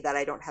immediately that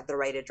I don't have the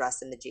right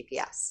address in the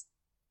GPS.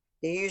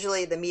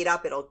 Usually the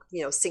meetup, it'll,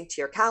 sync to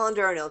your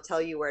calendar, and it'll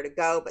tell you where to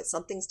go, but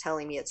something's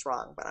telling me it's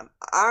wrong. But I'm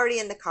already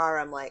in the car.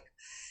 I'm like,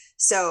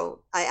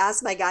 so I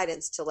asked my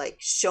guidance to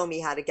show me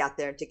how to get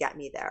there and to get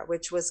me there,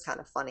 which was kind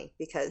of funny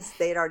because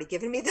they had already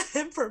given me the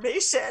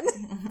information.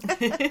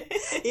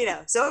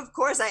 So of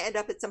course I end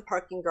up at some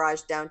parking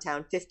garage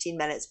downtown, 15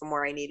 minutes from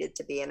where I needed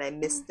to be, and I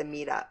missed the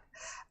meetup.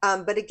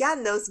 But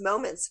again, those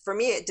moments for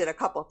me, it did a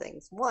couple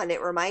things. One,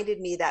 it reminded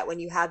me that when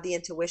you have the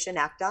intuition,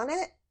 act on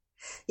it.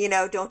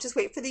 Don't just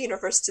wait for the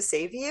universe to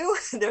save you.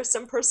 There's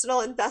some personal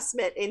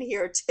investment in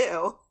here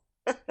too.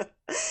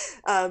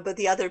 But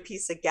the other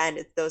piece, again,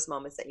 it's those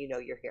moments that you know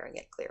you're hearing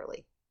it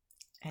clearly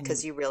And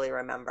because you really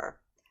remember.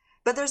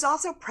 But there's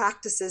also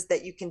practices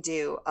that you can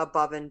do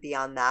above and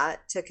beyond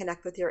that to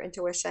connect with your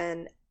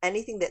intuition.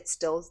 Anything that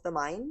stills the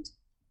mind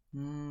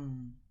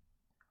mm,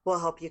 will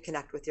help you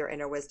connect with your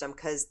inner wisdom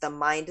because the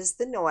mind is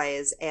the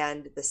noise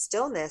and the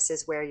stillness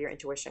is where your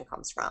intuition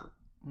comes from.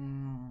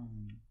 mm,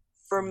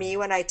 For me,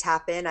 when I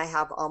tap in, I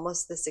have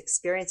almost this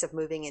experience of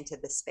moving into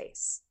the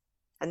space.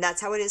 And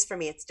that's how it is for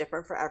me. It's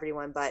different for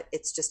everyone, but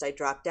it's just I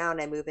drop down,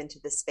 I move into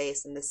the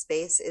space, and the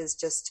space is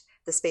just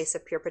the space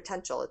of pure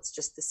potential. It's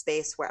just the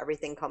space where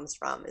everything comes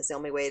from, is the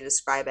only way to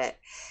describe it.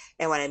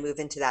 And when I move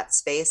into that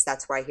space,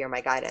 that's where I hear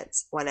my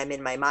guidance. When I'm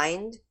in my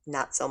mind,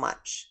 not so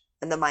much.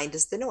 And the mind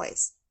is the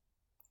noise.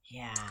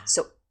 yeah.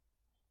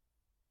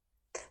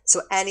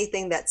 So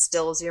anything that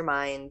stills your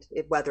mind,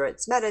 whether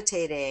it's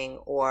meditating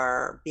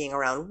or being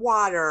around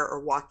water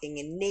or walking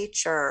in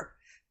nature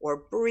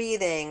or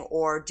breathing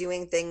or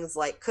doing things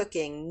like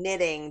cooking,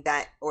 knitting,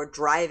 that or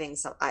driving.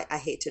 I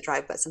hate to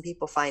drive, but some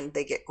people find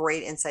they get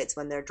great insights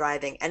when they're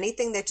driving.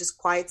 Anything that just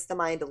quiets the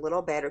mind a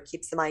little bit or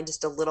keeps the mind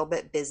just a little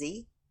bit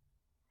busy,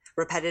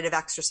 repetitive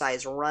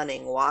exercise,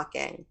 running,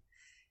 walking,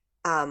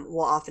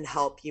 will often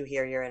help you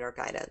hear your inner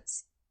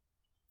guidance.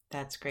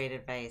 That's great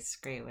advice.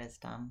 Great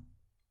wisdom.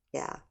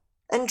 Yeah.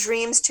 And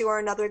dreams too are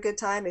another good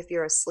time. If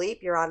you're asleep,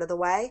 you're out of the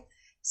way.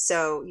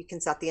 So you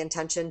can set the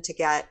intention to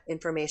get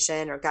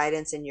information or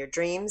guidance in your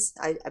dreams.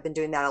 I've been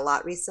doing that a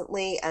lot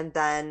recently. And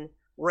then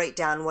write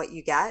down what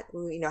you get.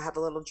 Have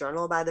a little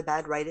journal by the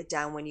bed, write it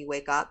down when you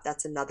wake up.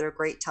 That's another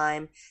great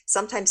time.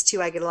 Sometimes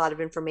too, I get a lot of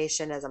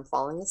information as I'm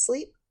falling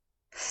asleep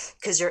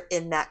because you're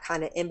in that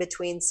kind of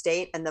in-between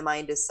state and the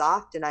mind is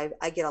soft. And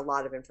I get a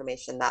lot of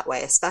information that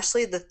way,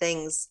 especially the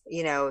things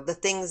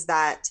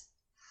that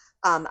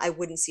I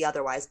wouldn't see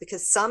otherwise,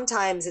 because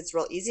sometimes it's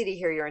real easy to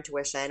hear your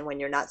intuition when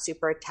you're not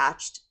super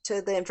attached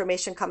to the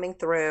information coming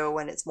through,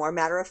 when it's more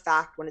matter of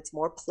fact, when it's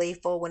more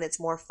playful, when it's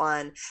more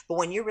fun. But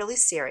when you're really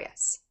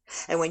serious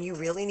and when you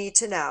really need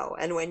to know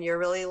and when you're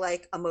really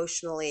like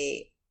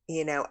emotionally,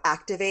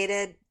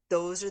 activated,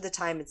 those are the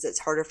times it's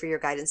harder for your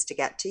guidance to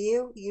get to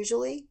you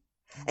usually.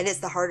 And it's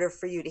the harder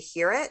for you to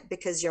hear it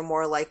because you're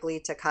more likely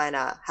to kind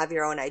of have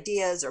your own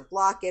ideas or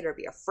block it or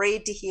be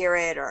afraid to hear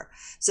it.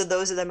 So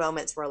those are the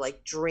moments where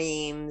like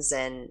dreams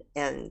and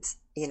can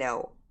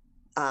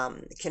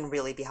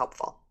really be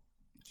helpful.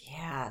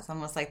 Yeah, it's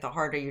almost like the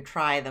harder you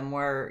try, the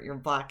more you're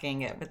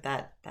blocking it with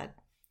that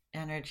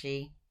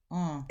energy.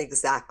 Mm.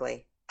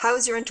 Exactly. How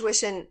has your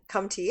intuition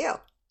come to you?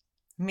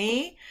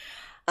 Me?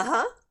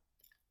 Uh-huh.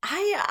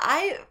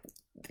 I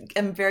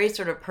am very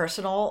sort of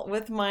personal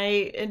with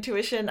my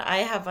intuition. I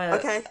have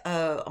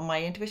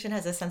my intuition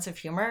has a sense of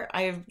humor.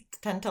 I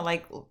tend to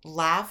like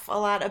laugh a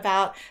lot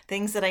about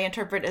things that I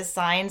interpret as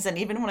signs. And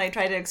even when I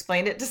try to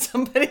explain it to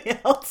somebody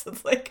else,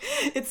 it's like,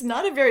 it's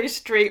not a very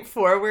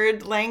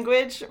straightforward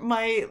language.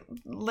 My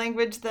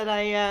language that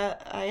I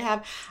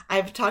have,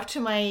 I've talked to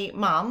my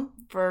mom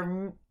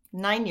for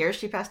 9 years.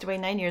 She passed away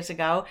 9 years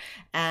ago.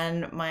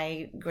 And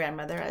my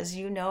grandmother, as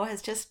you know,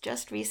 has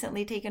just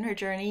recently taken her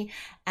journey.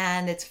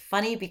 And it's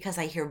funny because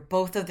I hear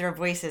both of their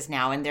voices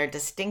now and they're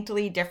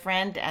distinctly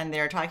different and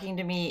they're talking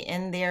to me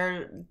in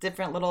their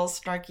different little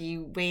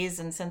snarky ways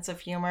and sense of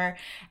humor.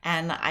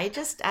 And I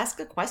just ask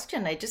a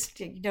question. I just,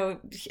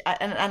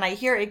 and I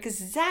hear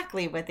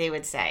exactly what they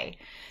would say.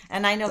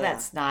 And I know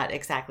that's not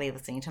exactly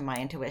listening to my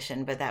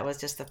intuition, but that was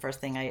just the first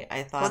thing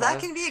I thought of. Well,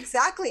 that can be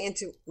exactly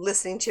into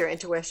listening to your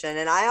intuition.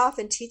 And I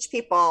often teach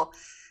people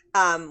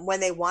when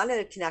they want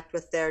to connect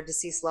with their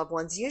deceased loved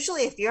ones,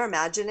 usually if you're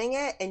imagining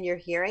it and you're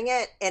hearing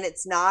it and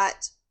it's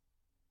not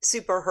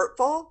super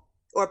hurtful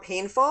or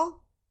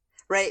painful,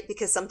 right?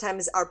 Because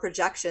sometimes our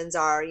projections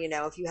are,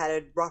 if you had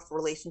a rough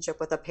relationship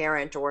with a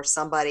parent or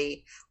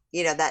somebody,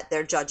 that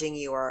they're judging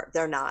you, or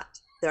they're not.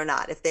 They're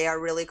not. If they are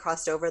really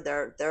crossed over,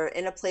 they're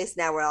in a place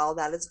now where all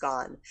that is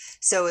gone.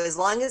 So as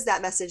long as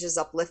that message is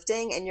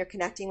uplifting and you're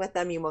connecting with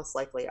them, you most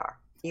likely are.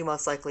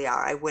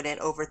 I wouldn't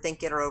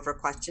overthink it or over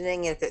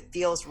questioning. If it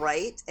feels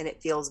right and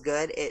it feels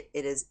good, it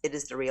is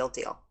the real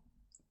deal.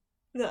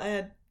 I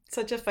had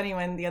such a funny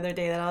one the other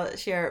day that I'll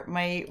share.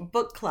 My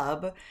book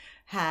club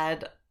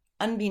had,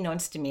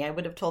 unbeknownst to me, I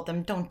would have told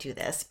them don't do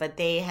this, but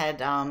they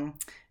had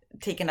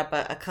taken up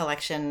a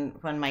collection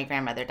when my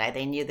grandmother died.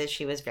 They knew that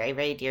she was very,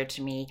 very dear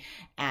to me.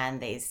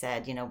 And they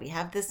said, we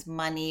have this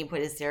money.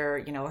 What is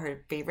their,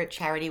 her favorite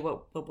charity?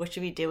 What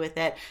should we do with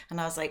it? And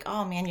I was like,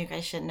 oh man, you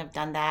guys shouldn't have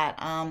done that.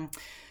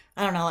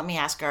 I don't know. Let me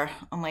ask her.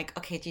 I'm like,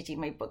 okay, Gigi,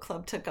 my book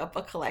club took up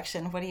a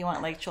collection. What do you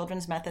want? Like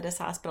Children's Methodist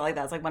Hospital? Like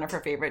that's like one of her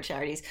favorite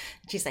charities.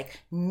 And she's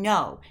like,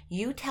 no,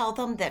 you tell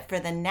them that for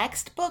the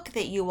next book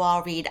that you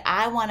all read,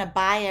 I want to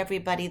buy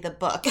everybody the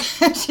book.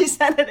 And she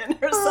said it in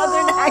her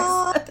Southern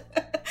accent.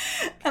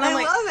 And And I'm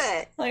I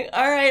love it. like,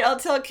 all right, I'll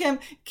tell Kim.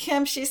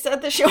 Kim, she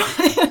said that she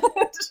wanted.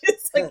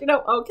 She's like,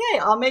 okay,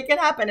 I'll make it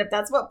happen. If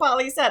that's what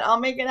Polly said, I'll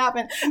make it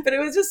happen. But it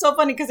was just so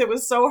funny because it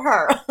was so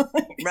her.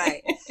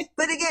 Right.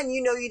 But again,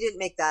 you didn't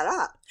make that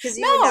up because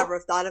you No. would never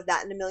have thought of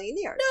that in a million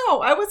years. No,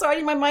 I was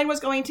already, my mind was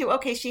going to,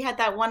 okay, she had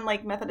that one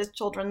like Methodist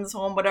children's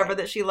home, whatever Right.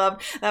 that she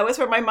loved. That was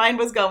where my mind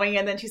was going.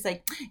 And then she's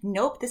like,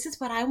 nope, this is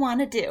what I want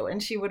to do.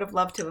 And she would have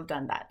loved to have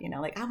done that.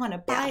 Like, I want to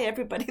buy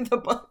everybody the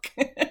book.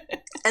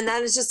 And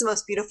that is just the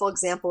most beautiful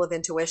example of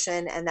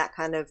intuition and that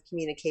kind of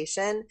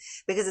communication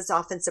because it's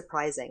often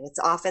surprising. It's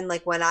often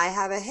like when I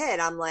have a hit,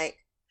 I'm like,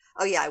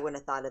 oh yeah, I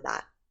wouldn't have thought of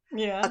that.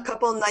 Yeah. A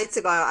couple of nights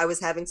ago, I was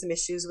having some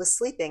issues with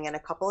sleeping. And a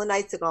couple of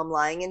nights ago, I'm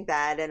lying in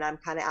bed and I'm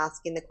kind of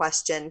asking the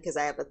question because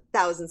I have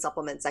 1,000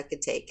 supplements I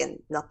could take and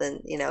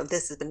nothing,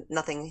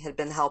 nothing had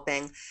been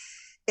helping.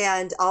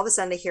 And all of a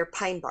sudden I hear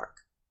pine bark.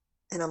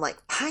 And I'm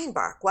like, pine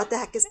bark? What the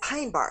heck is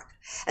pine bark?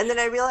 And then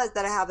I realized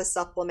that I have a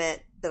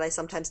supplement that I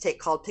sometimes take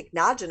called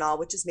pycnogenol,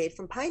 which is made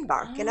from pine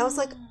bark. And I was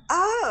like,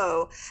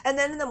 oh. And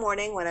then in the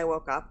morning when I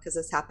woke up, because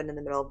this happened in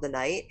the middle of the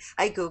night,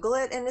 I Google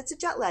it and it's a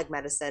jet lag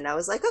medicine. I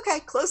was like, okay,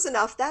 close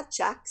enough. That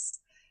checks.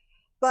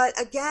 But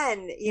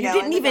again, you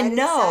didn't even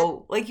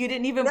know, like you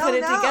didn't even put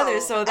it together.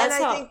 So that's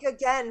and I think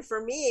again,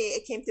 for me,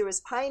 it came through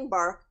as pine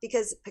bark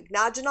because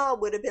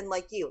pycnogenol would have been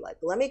like you, like,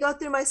 let me go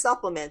through my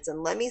supplements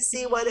and let me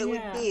see what it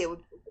would be. It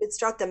would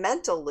start the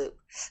mental loop.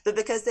 But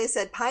because they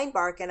said pine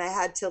bark and I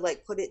had to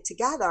like put it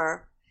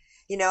together,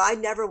 I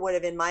never would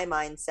have in my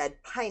mind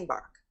said pine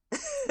bark.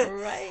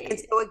 Right. And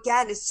so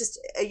again, it's just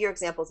your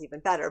example is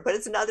even better, but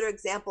it's another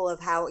example of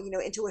how,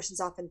 intuition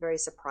is often very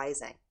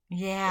surprising.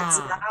 Yeah. It's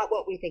not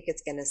what we think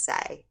it's going to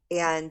say.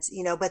 And,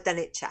 but then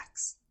it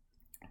checks.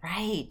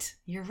 Right.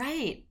 You're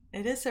right.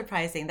 It is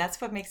surprising.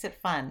 That's what makes it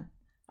fun.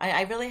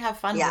 I really have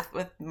fun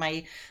with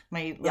my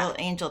little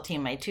angel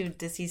team, my 2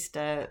 deceased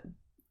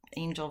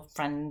angel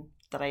friend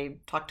that I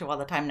talk to all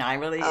the time now. I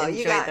really enjoy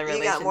the relationship.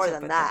 You got more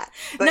than that.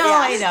 But no,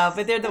 I know,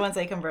 but they're the ones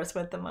I converse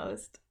with the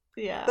most.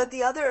 Yeah. But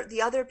the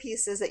other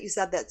piece is that you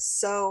said that's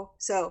so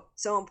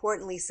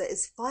important, Lisa,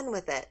 is fun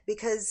with it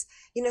because,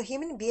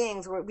 human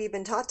beings, we've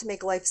been taught to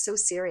make life so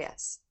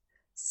serious.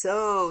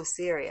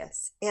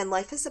 And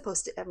life is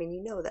supposed to,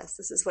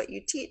 this is what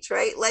you teach,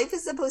 right? Life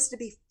is supposed to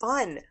be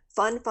fun.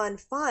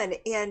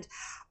 And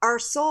our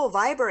soul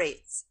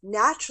vibrates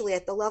naturally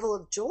at the level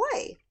of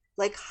joy,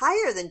 like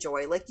higher than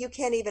joy, like you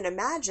can't even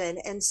imagine.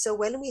 And so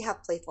when we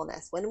have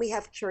playfulness, when we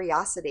have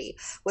curiosity,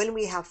 when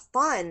we have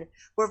fun,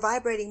 we're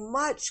vibrating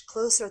much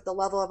closer at the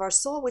level of our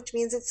soul, which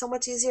means it's so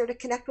much easier to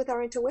connect with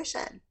our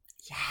intuition.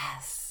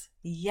 Yes.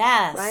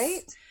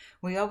 Right?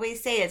 We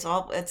always say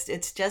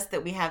it's just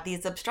that we have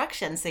these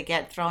obstructions that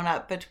get thrown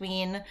up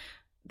between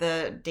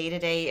the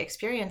day-to-day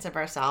experience of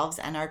ourselves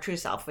and our true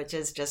self, which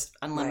is just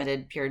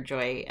unlimited pure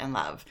joy and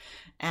love.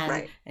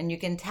 And you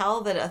can tell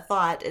that a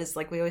thought is,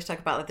 like we always talk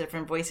about, the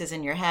different voices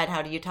in your head.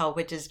 How do you tell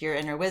which is your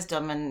inner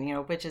wisdom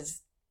and which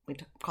is, we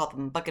call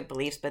them bucket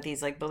beliefs, but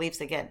these like beliefs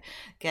that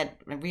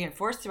get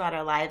reinforced throughout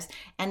our lives.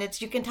 And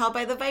you can tell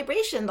by the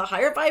vibration, the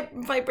higher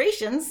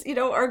vibrations,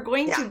 are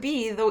going to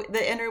be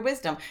the inner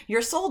wisdom.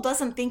 Your soul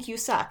doesn't think you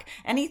suck.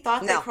 Any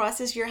thought that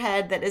crosses your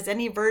head that is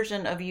any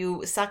version of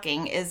you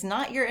sucking is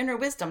not your inner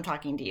wisdom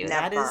talking to you.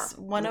 That is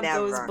one of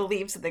those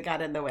beliefs that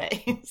got in the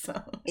way. So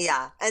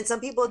yeah. And some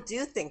people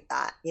do think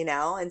that,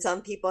 and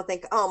some people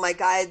think, oh, my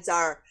guides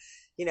are,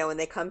 when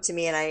they come to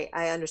me and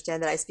I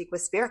understand that I speak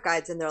with spirit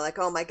guides and they're like,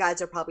 oh, my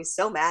guides are probably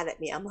so mad at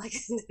me. I'm like,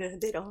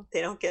 they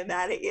don't get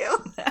mad at you.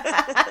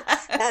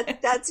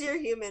 That's your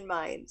human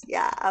mind.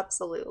 Yeah,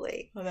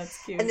 absolutely. Oh,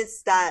 that's cute. And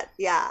it's that,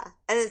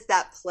 and it's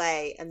that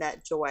play and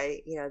that joy,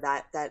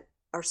 that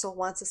our soul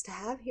wants us to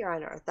have here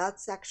on earth.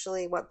 That's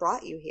actually what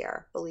brought you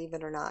here, believe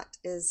it or not,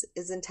 is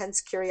intense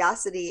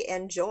curiosity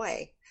and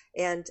joy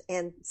and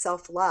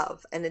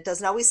self-love. And it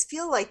doesn't always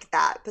feel like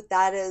that, but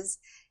that is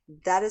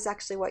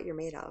actually what you're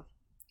made of.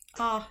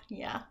 Oh,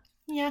 yeah.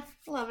 Yeah,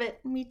 love it.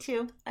 Me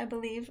too. I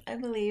believe. I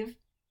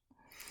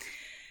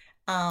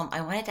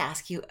wanted to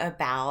ask you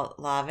about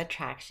law of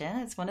attraction.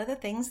 It's one of the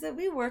things that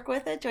we work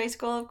with at Joy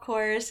School, of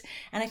course.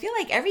 And I feel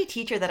like every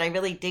teacher that I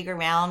really dig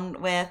around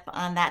with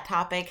on that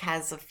topic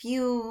has a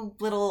few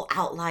little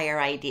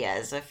outlier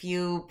ideas, a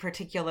few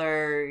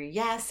particular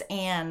yes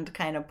and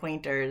kind of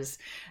pointers.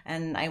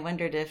 And I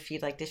wondered if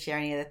you'd like to share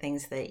any of the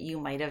things that you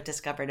might have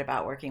discovered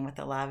about working with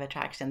the law of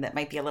attraction that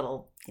might be a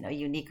little,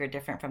 unique or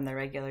different from the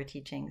regular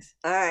teachings.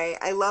 All right.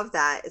 I love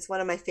that. It's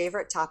one of my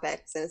favorite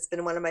topics, and it's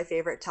been one of my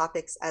favorite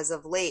topics as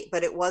of late,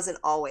 but it wasn't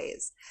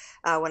always.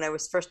 When I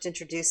was first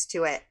introduced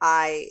to it,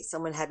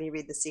 someone had me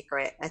read The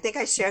Secret. I think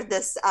I shared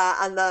this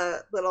on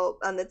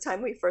the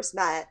time we first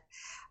met.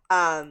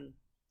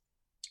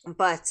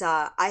 But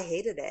I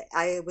hated it.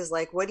 I was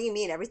like, what do you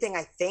mean? Everything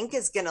I think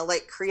is going to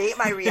like create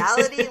my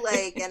reality?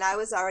 And I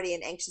was already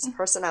an anxious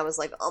person. I was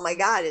like, oh my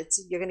God,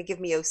 you're going to give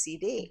me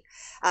OCD.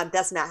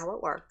 That's not how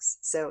it works.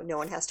 So no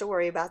one has to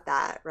worry about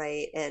that.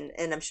 Right. And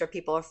I'm sure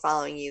people are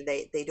following you.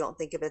 They don't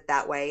think of it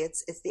that way.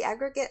 It's the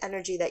aggregate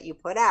energy that you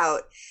put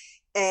out.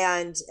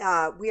 And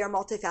we are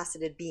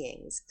multifaceted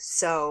beings.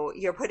 So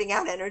you're putting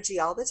out energy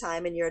all the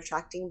time and you're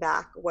attracting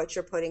back what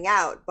you're putting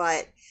out.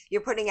 But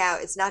you're putting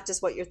out, it's not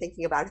just what you're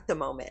thinking about at the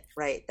moment,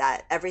 right?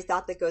 That every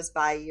thought that goes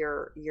by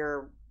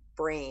your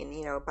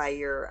brain, by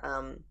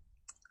your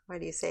why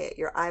do you say it,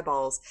 your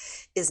eyeballs,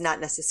 is not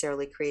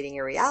necessarily creating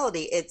your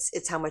reality.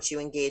 It's how much you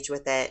engage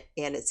with it,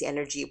 and it's the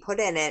energy you put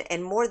in it.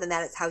 And more than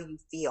that, it's how you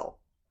feel.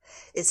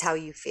 It's how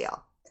you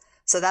feel.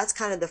 So that's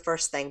kind of the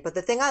first thing. But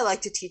the thing I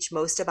like to teach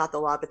most about the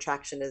law of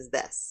attraction is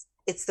this: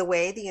 it's the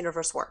way the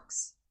universe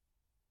works.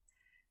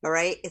 All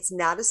right. It's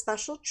not a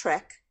special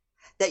trick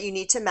that you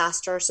need to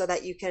master so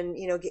that you can,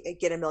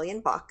 get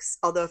 $1,000,000.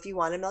 Although if you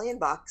want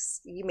 $1,000,000,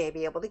 you may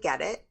be able to get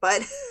it,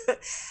 but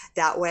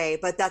that way,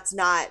 but that's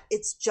not,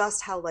 it's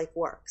just how life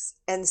works.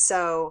 And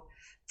so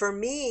for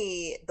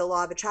me, the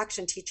law of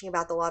attraction, teaching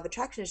about the law of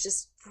attraction is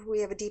just, we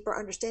have a deeper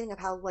understanding of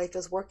how life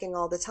is working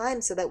all the time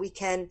so that we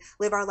can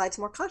live our lives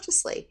more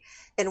consciously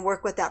and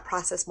work with that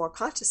process more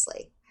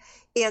consciously.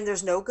 And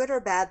there's no good or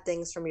bad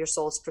things from your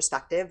soul's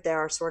perspective. There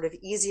are sort of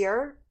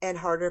easier and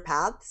harder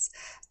paths,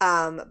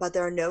 but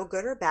there are no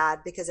good or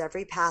bad, because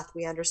every path,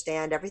 we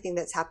understand everything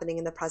that's happening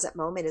in the present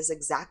moment is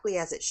exactly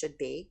as it should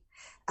be.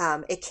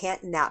 It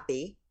can't not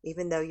be,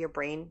 even though your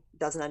brain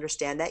doesn't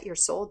understand that, your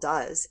soul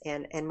does.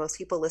 And most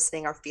people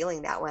listening are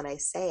feeling that when I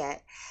say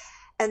it.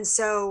 And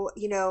so,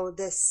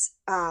 this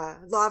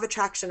law of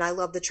attraction, I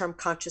love the term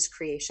conscious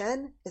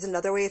creation, is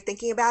another way of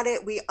thinking about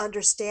it. We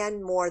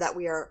understand more that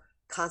we are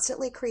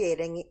constantly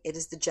creating. It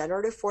is the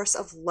generative force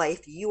of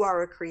life. You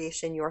are a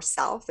creation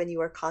yourself, and you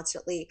are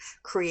constantly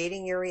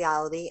creating your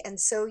reality. And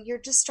so you're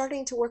just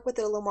starting to work with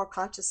it a little more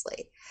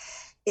consciously.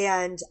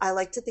 And I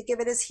like to think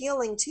of it as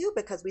healing too,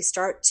 because we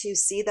start to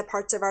see the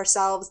parts of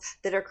ourselves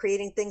that are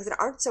creating things that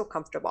aren't so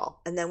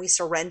comfortable. And then we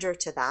surrender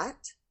to that.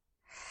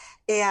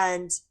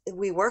 And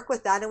we work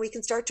with that, and we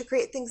can start to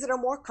create things that are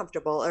more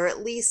comfortable, or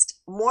at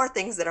least more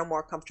things that are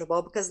more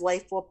comfortable, because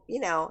life will,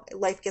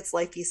 life gets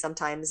lifey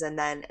sometimes. And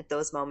then at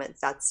those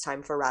moments, that's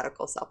time for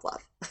radical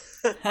self-love.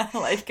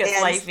 Life gets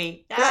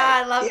lifey.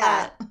 I love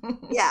that.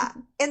 Yeah.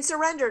 And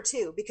surrender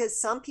too, because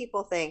some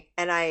people think,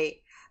 and I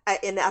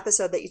in the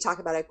episode that you talk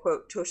about, I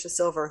quote Tosha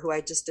Silver, who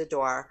I just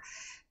adore.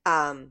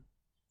 And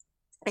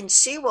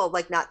she will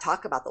not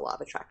talk about the law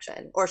of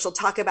attraction, or she'll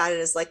talk about it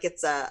as like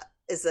it's a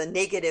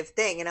negative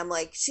thing. And I'm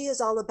like, she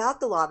is all about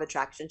the law of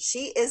attraction.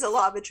 She is a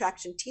law of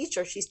attraction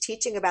teacher. She's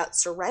teaching about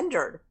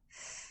surrendered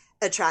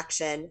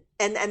attraction.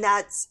 And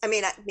that's,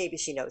 maybe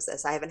she knows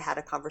this. I haven't had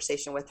a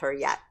conversation with her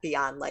yet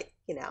beyond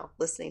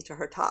listening to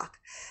her talk.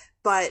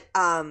 But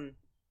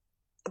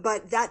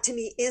that to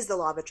me is the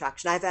law of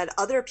attraction. I've had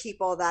other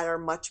people that are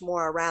much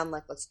more around,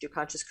 let's do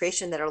conscious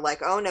creation, that are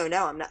like, oh,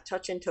 no, I'm not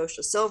touching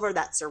Tosha Silver,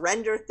 that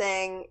surrender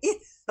thing.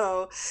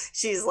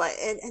 She's like,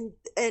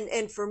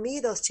 and for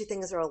me, those two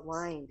things are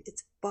aligned.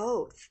 It's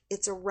both.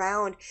 It's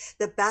around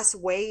the best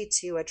way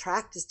to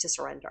attract is to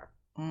surrender.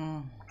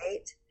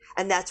 Right?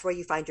 And that's where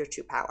you find your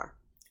true power.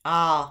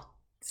 Oh,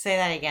 say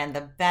that again.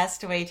 The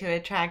best way to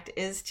attract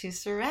is to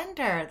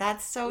surrender.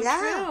 That's so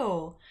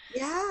true.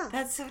 Yeah.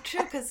 That's so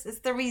true, because it's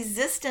the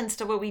resistance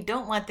to what we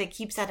don't want that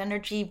keeps that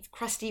energy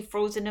crusty,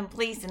 frozen in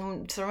place,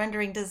 and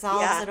surrendering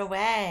dissolves it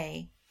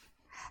away.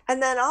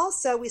 And then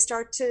also we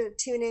start to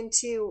tune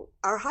into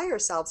our higher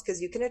selves,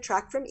 because you can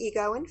attract from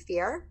ego and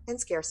fear and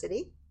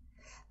scarcity.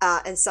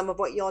 And some of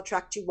what you'll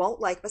attract you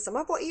won't like, but some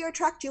of what you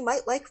attract you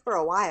might like for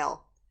a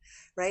while.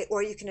 Right?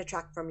 Or you can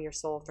attract from your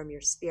soul, from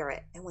your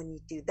spirit. And when you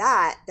do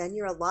that, then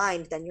you're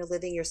aligned, then you're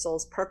living your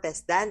soul's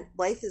purpose. Then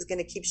life is going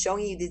to keep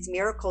showing you these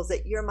miracles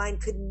that your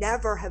mind could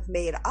never have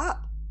made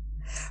up,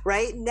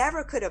 right?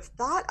 Never could have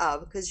thought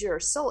of, because your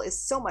soul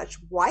is so much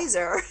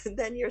wiser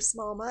than your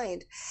small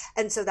mind.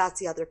 And so that's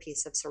the other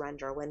piece of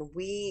surrender. When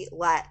we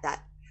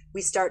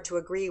we start to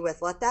agree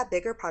with, let that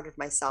bigger part of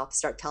myself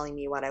start telling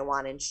me what I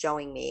want and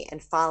showing me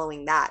and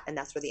following that. And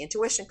that's where the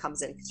intuition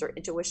comes in, because your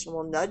intuition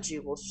will nudge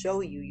you, will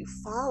show you, you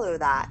follow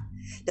that.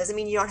 Doesn't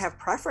mean you don't have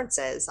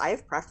preferences. I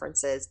have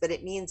preferences, but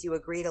it means you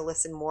agree to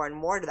listen more and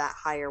more to that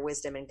higher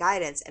wisdom and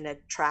guidance and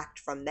attract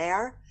from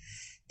there.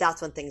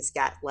 That's when things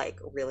get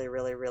really,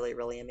 really, really,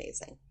 really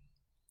amazing.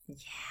 Yeah,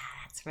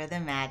 that's where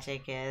the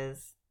magic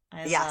is.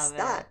 I love it.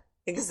 That.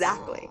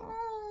 Exactly.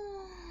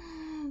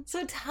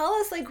 So tell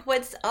us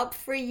what's up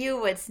for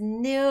you, what's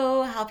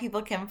new, how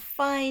people can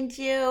find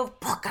you.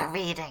 Book a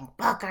reading.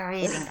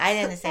 I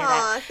didn't say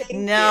that.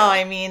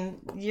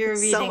 Your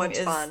reading so much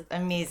is fun.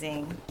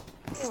 Amazing.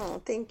 Oh,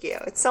 thank you.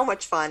 It's so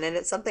much fun, and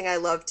it's something I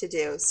love to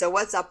do. So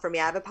what's up for me?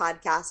 I have a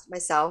podcast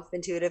myself,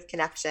 Intuitive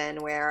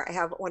Connection, where I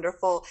have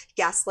wonderful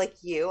guests like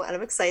you, and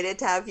I'm excited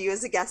to have you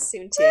as a guest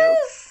soon too.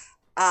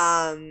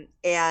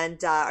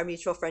 And our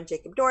mutual friend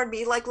Jacob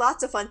Dornby,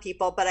 lots of fun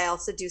people. But I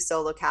also do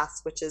solo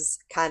casts, which is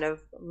kind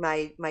of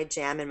my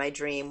jam and my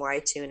dream, where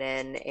I tune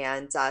in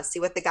and see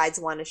what the guides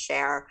want to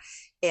share.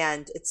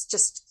 And it's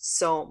just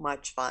so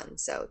much fun.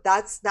 So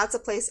that's a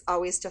place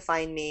always to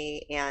find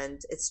me, and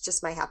it's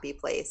just my happy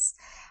place.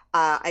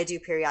 I do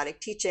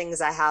periodic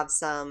teachings. I have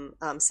some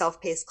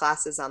self-paced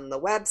classes on the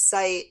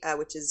website,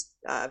 which is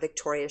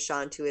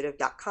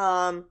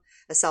victoriashawintuitive.com.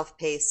 a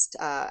self-paced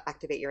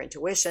Activate Your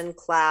Intuition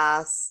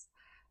class,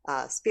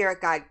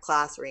 spirit guide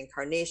class,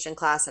 reincarnation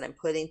class, and I'm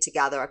putting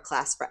together a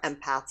class for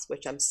empaths,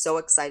 which I'm so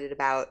excited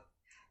about.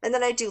 And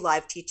then I do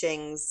live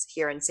teachings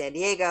here in San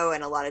Diego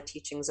and a lot of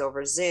teachings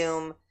over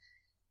Zoom.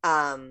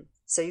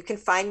 So you can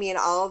find me in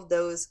all of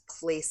those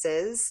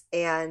places.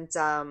 And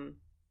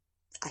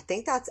I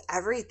think that's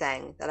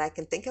everything that I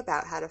can think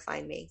about how to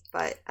find me.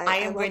 But I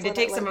am going to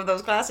take some of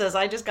those classes.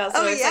 I just got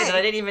so excited. Yay.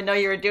 I didn't even know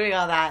you were doing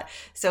all that.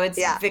 So it's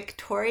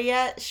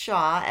Victoria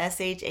Shaw,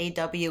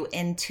 SHAW,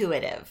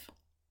 intuitive.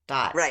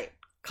 Right.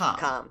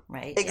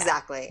 Right.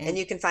 Exactly. And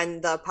you can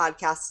find the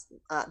podcast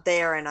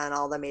there and on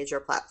all the major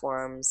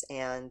platforms,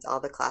 and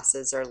all the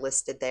classes are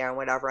listed there, and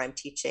whatever I'm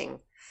teaching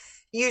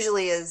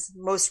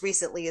most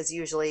recently is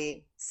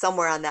usually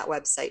somewhere on that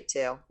website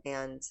too.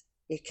 And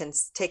you can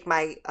take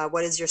my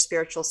what is your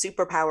spiritual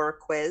superpower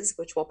quiz,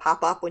 which will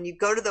pop up when you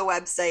go to the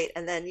website,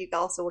 and then you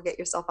also will get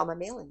yourself on my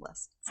mailing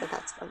list. So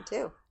that's fun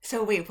too.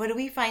 So wait, what do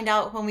we find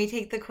out when we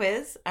take the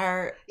quiz?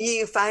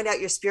 You find out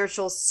your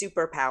spiritual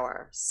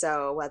superpower.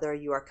 So whether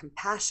you are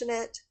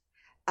compassionate,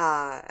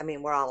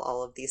 we're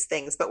all of these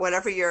things, but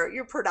whatever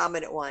your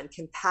predominant one,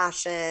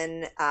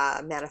 compassion,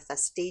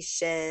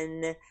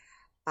 manifestation,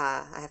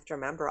 I have to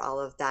remember all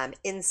of them,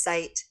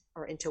 insight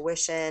or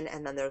intuition,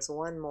 and then there's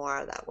one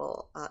more that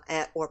will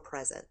or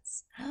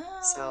presence.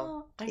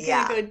 So I'm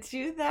gonna go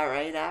do that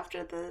right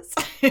after this.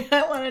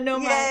 I want to know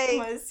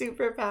my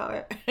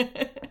superpower.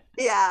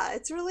 Yeah,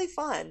 it's really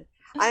fun.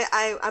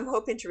 I'm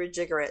hoping to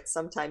rejigger it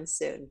sometime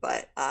soon,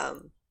 but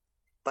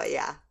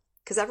yeah,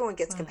 because everyone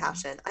gets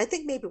compassion. I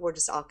think maybe we're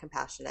just all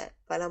compassionate,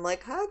 but I'm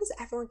like, how does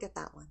everyone get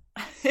that one?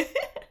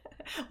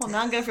 Well,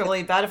 now I'm gonna feel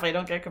really bad if I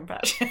don't get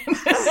compassion.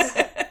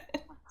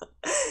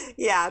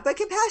 Yeah, but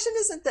compassion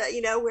isn't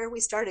where we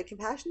started.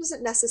 Compassion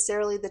isn't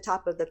necessarily the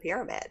top of the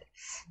pyramid.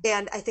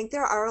 And I think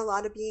there are a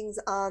lot of beings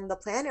on the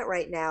planet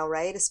right now,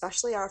 right?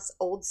 Especially our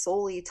old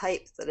soul-y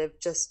types that have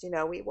just,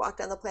 we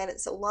walked on the planet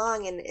so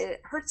long, and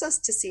it hurts us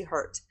to see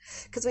hurt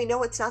because we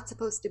know it's not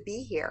supposed to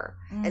be here.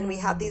 And we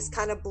have these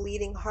kind of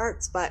bleeding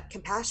hearts, but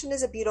compassion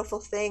is a beautiful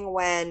thing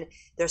when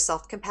there's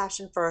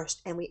self-compassion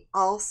first, and we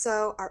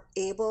also are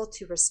able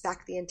to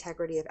respect the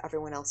integrity of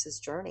everyone else's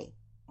journey.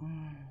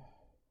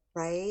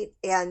 Right.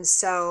 And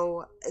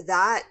so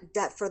that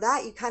for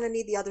that, you kind of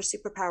need the other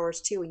superpowers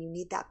too. And you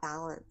need that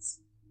balance.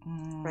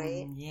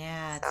 Right.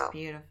 Yeah. It's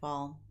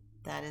beautiful.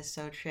 That is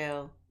so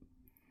true.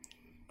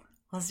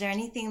 Well, is there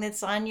anything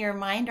that's on your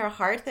mind or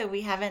heart that we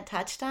haven't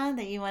touched on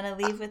that you want to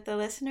leave with the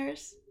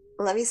listeners?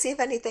 Let me see if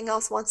anything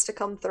else wants to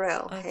come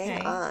through. Okay.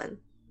 Hang on.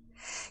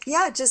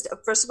 Yeah, just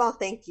first of all,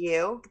 thank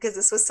you, because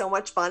this was so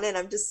much fun, and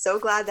I'm just so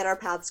glad that our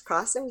paths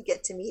cross and we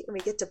get to meet and we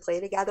get to play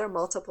together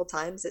multiple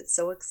times. It's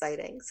so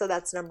exciting. So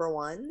that's number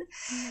one.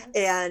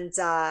 Yes.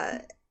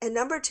 And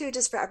number two,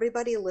 just for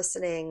everybody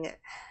listening,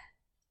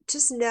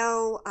 just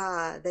know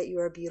that you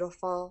are a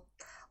beautiful,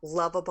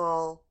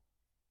 lovable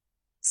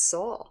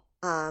soul.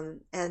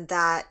 And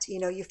that,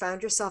 you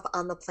found yourself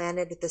on the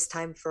planet at this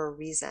time for a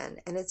reason.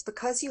 And it's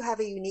because you have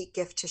a unique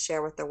gift to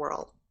share with the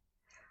world.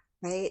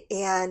 Right.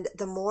 And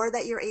the more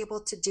that you're able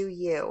to do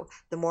you,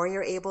 the more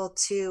you're able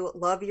to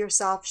love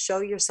yourself,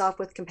 show yourself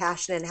with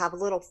compassion, and have a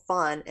little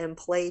fun and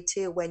play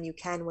too when you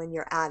can, when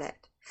you're at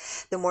it,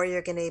 the more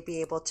you're going to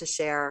be able to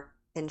share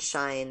and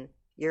shine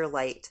your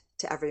light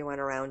to everyone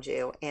around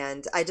you.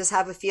 And I just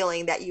have a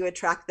feeling that you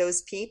attract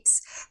those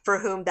peeps for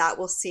whom that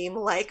will seem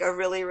like a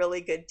really,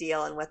 really good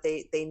deal, and what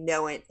they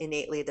know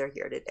innately they're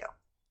here to do.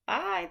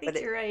 I think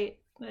you're right.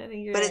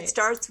 But it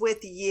starts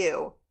with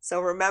you.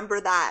 So remember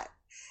that.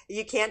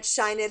 You can't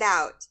shine it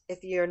out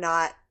if you're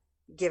not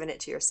giving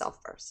it to yourself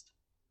first.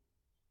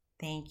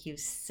 Thank you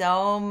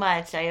so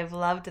much. I have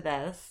loved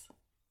this.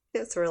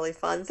 It's really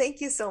fun.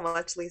 Thank you so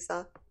much,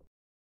 Lisa.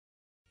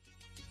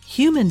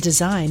 Human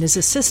design is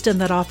a system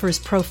that offers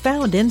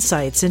profound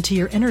insights into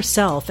your inner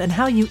self and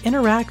how you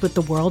interact with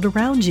the world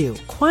around you.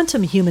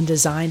 Quantum human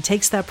design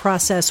takes that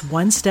process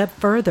one step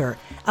further,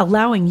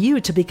 allowing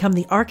you to become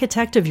the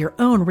architect of your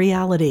own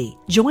reality.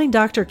 Join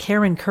Dr.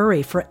 Karen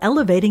Curry for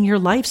Elevating Your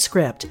Life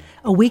Script,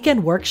 a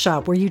weekend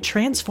workshop where you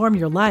transform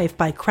your life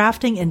by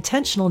crafting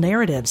intentional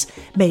narratives,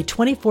 May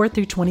 24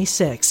 through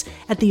 26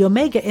 at the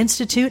Omega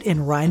Institute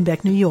in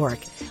Rhinebeck, New York.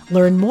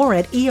 Learn more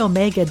at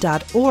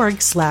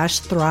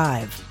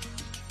eomega.org/thrive.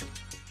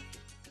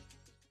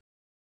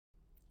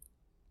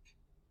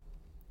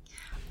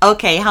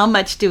 Okay, how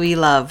much do we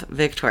love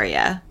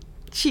Victoria?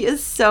 She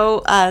is so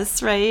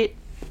us, right?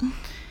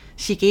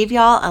 She gave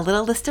y'all a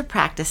little list of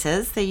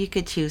practices that you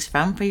could choose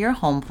from for your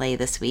home play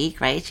this week,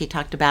 right? She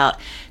talked about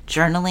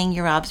journaling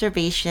your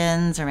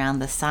observations around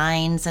the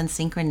signs and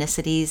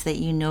synchronicities that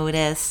you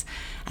notice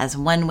as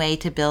one way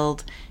to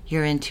build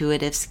your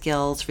intuitive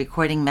skills,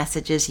 recording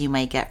messages you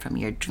might get from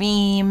your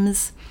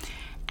dreams.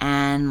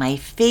 And my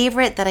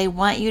favorite that I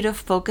want you to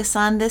focus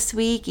on this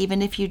week,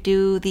 even if you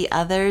do the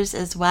others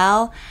as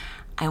well,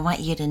 I want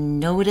you to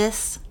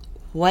notice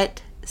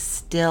what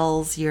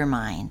stills your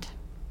mind.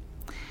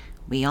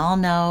 We all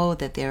know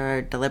that there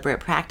are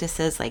deliberate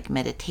practices like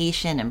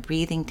meditation and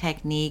breathing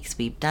techniques.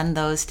 We've done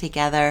those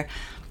together.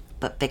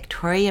 But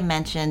Victoria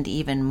mentioned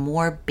even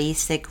more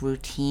basic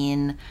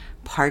routine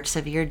parts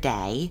of your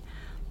day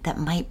that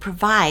might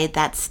provide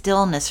that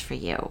stillness for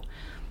you.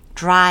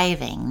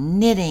 Driving,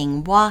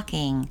 knitting,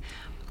 walking.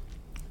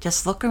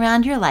 Just look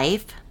around your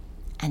life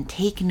and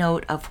take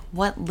note of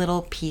what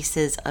little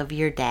pieces of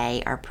your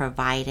day are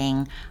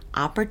providing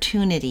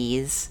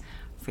opportunities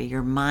for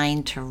your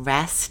mind to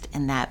rest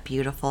in that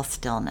beautiful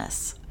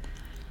stillness.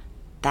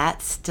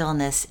 That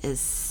stillness is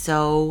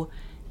so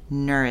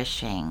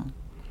nourishing,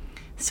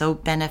 so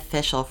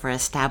beneficial for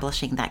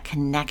establishing that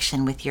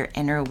connection with your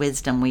inner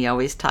wisdom. We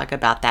always talk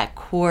about that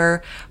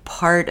core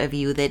part of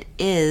you that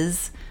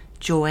is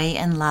joy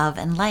and love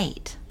and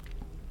light.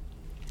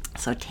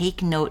 So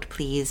take note,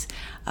 please,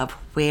 of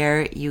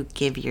where you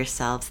give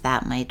yourselves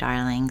that, my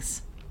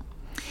darlings.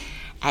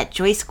 At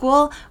Joy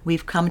School,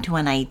 we've come to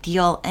an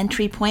ideal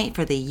entry point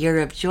for the Year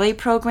of Joy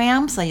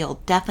program, so you'll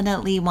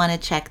definitely want to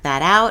check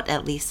that out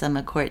at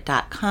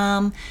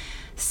lisamccourt.com.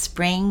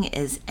 Spring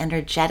is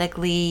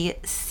energetically,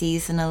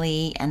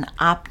 seasonally, an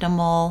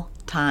optimal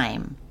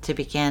time to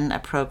begin a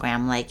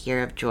program like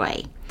Year of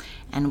Joy,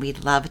 and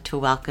we'd love to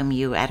welcome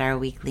you at our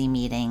weekly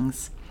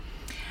meetings.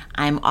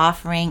 I'm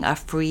offering a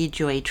free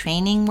joy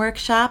training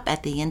workshop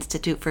at the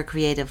Institute for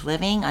Creative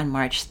Living on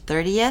March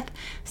 30th.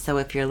 So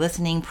if you're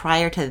listening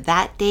prior to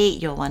that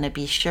date, you'll want to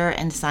be sure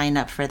and sign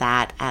up for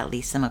that at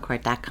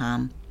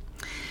lisamccourt.com.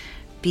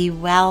 Be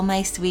well,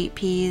 my sweet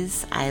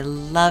peas. I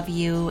love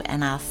you,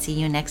 and I'll see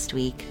you next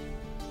week.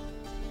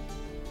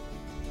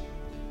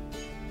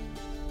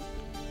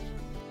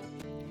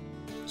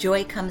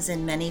 Joy comes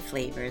in many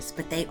flavors,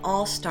 but they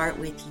all start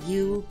with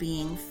you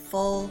being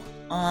full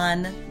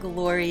on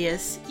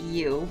glorious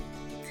you.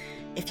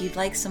 If you'd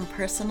like some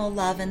personal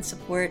love and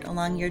support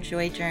along your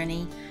joy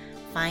journey,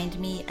 find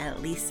me at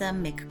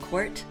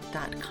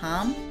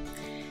lisamccourt.com.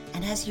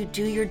 And as you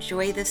do your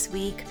joy this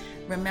week,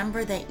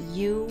 remember that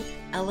you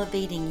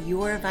elevating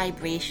your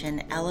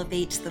vibration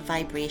elevates the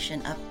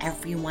vibration of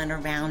everyone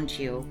around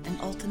you and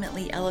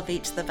ultimately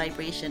elevates the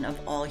vibration of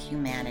all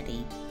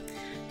humanity.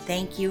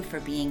 Thank you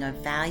for being a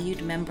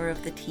valued member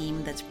of the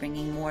team that's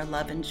bringing more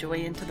love and joy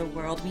into the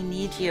world. We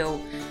need you.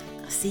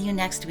 I'll see you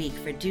next week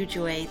for Do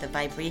Joy, the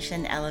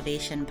Vibration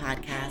Elevation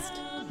Podcast.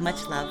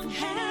 Much love.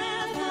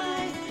 Have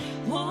I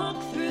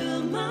walked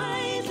through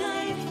my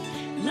life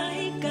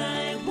like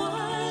I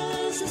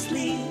was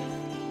asleep?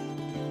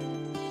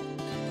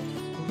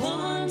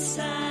 Once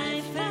I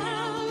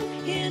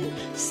found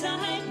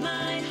inside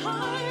my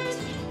heart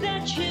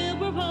that you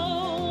were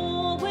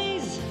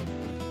always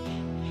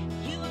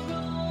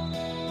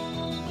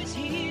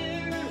here.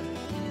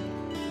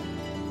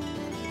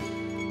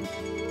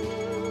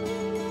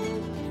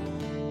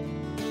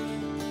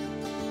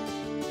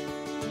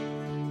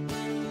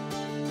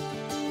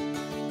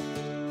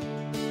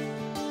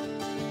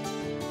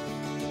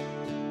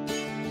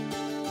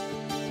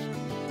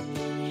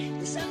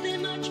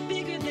 Something much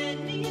bigger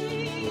than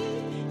me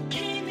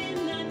came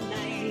in that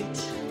night,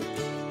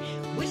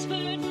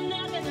 whispered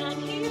nothing, I'm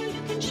here,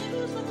 you can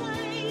choose the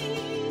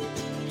light.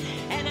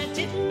 And I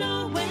didn't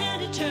know where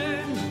to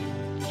turn,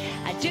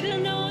 I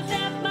didn't know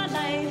that my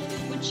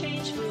life would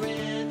change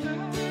forever,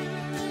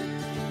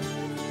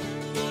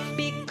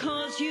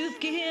 because you've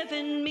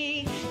given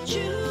me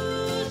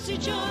juicy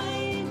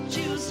joy,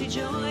 juicy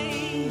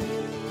joy,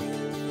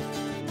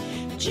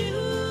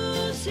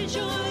 juicy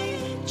joy,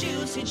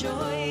 juicy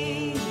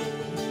joy,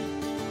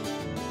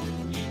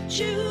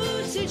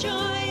 juicy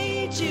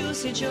joy,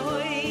 juicy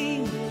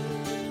joy,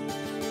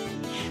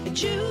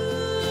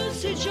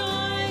 juicy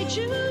joy,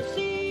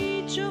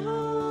 juicy joy.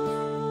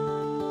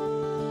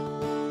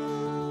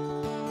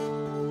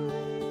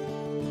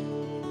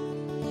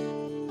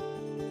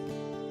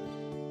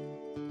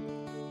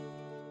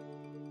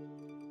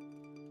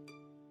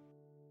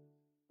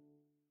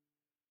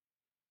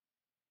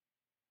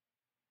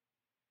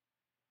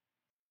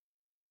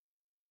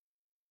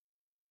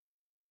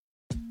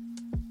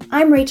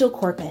 I'm Rachel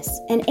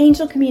Corpus, an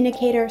angel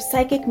communicator,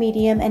 psychic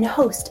medium, and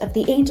host of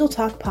the Angel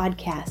Talk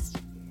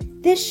podcast.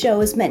 This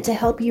show is meant to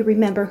help you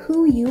remember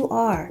who you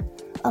are,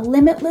 a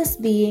limitless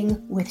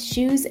being with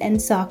shoes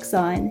and socks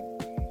on.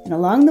 And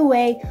along the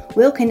way,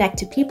 we'll connect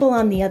to people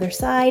on the other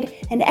side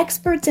and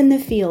experts in the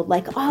field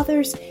like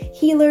authors,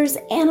 healers,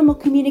 animal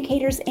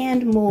communicators,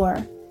 and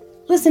more.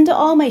 Listen to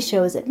all my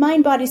shows at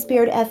Mind, Body,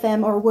 Spirit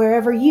FM or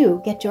wherever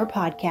you get your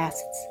podcasts.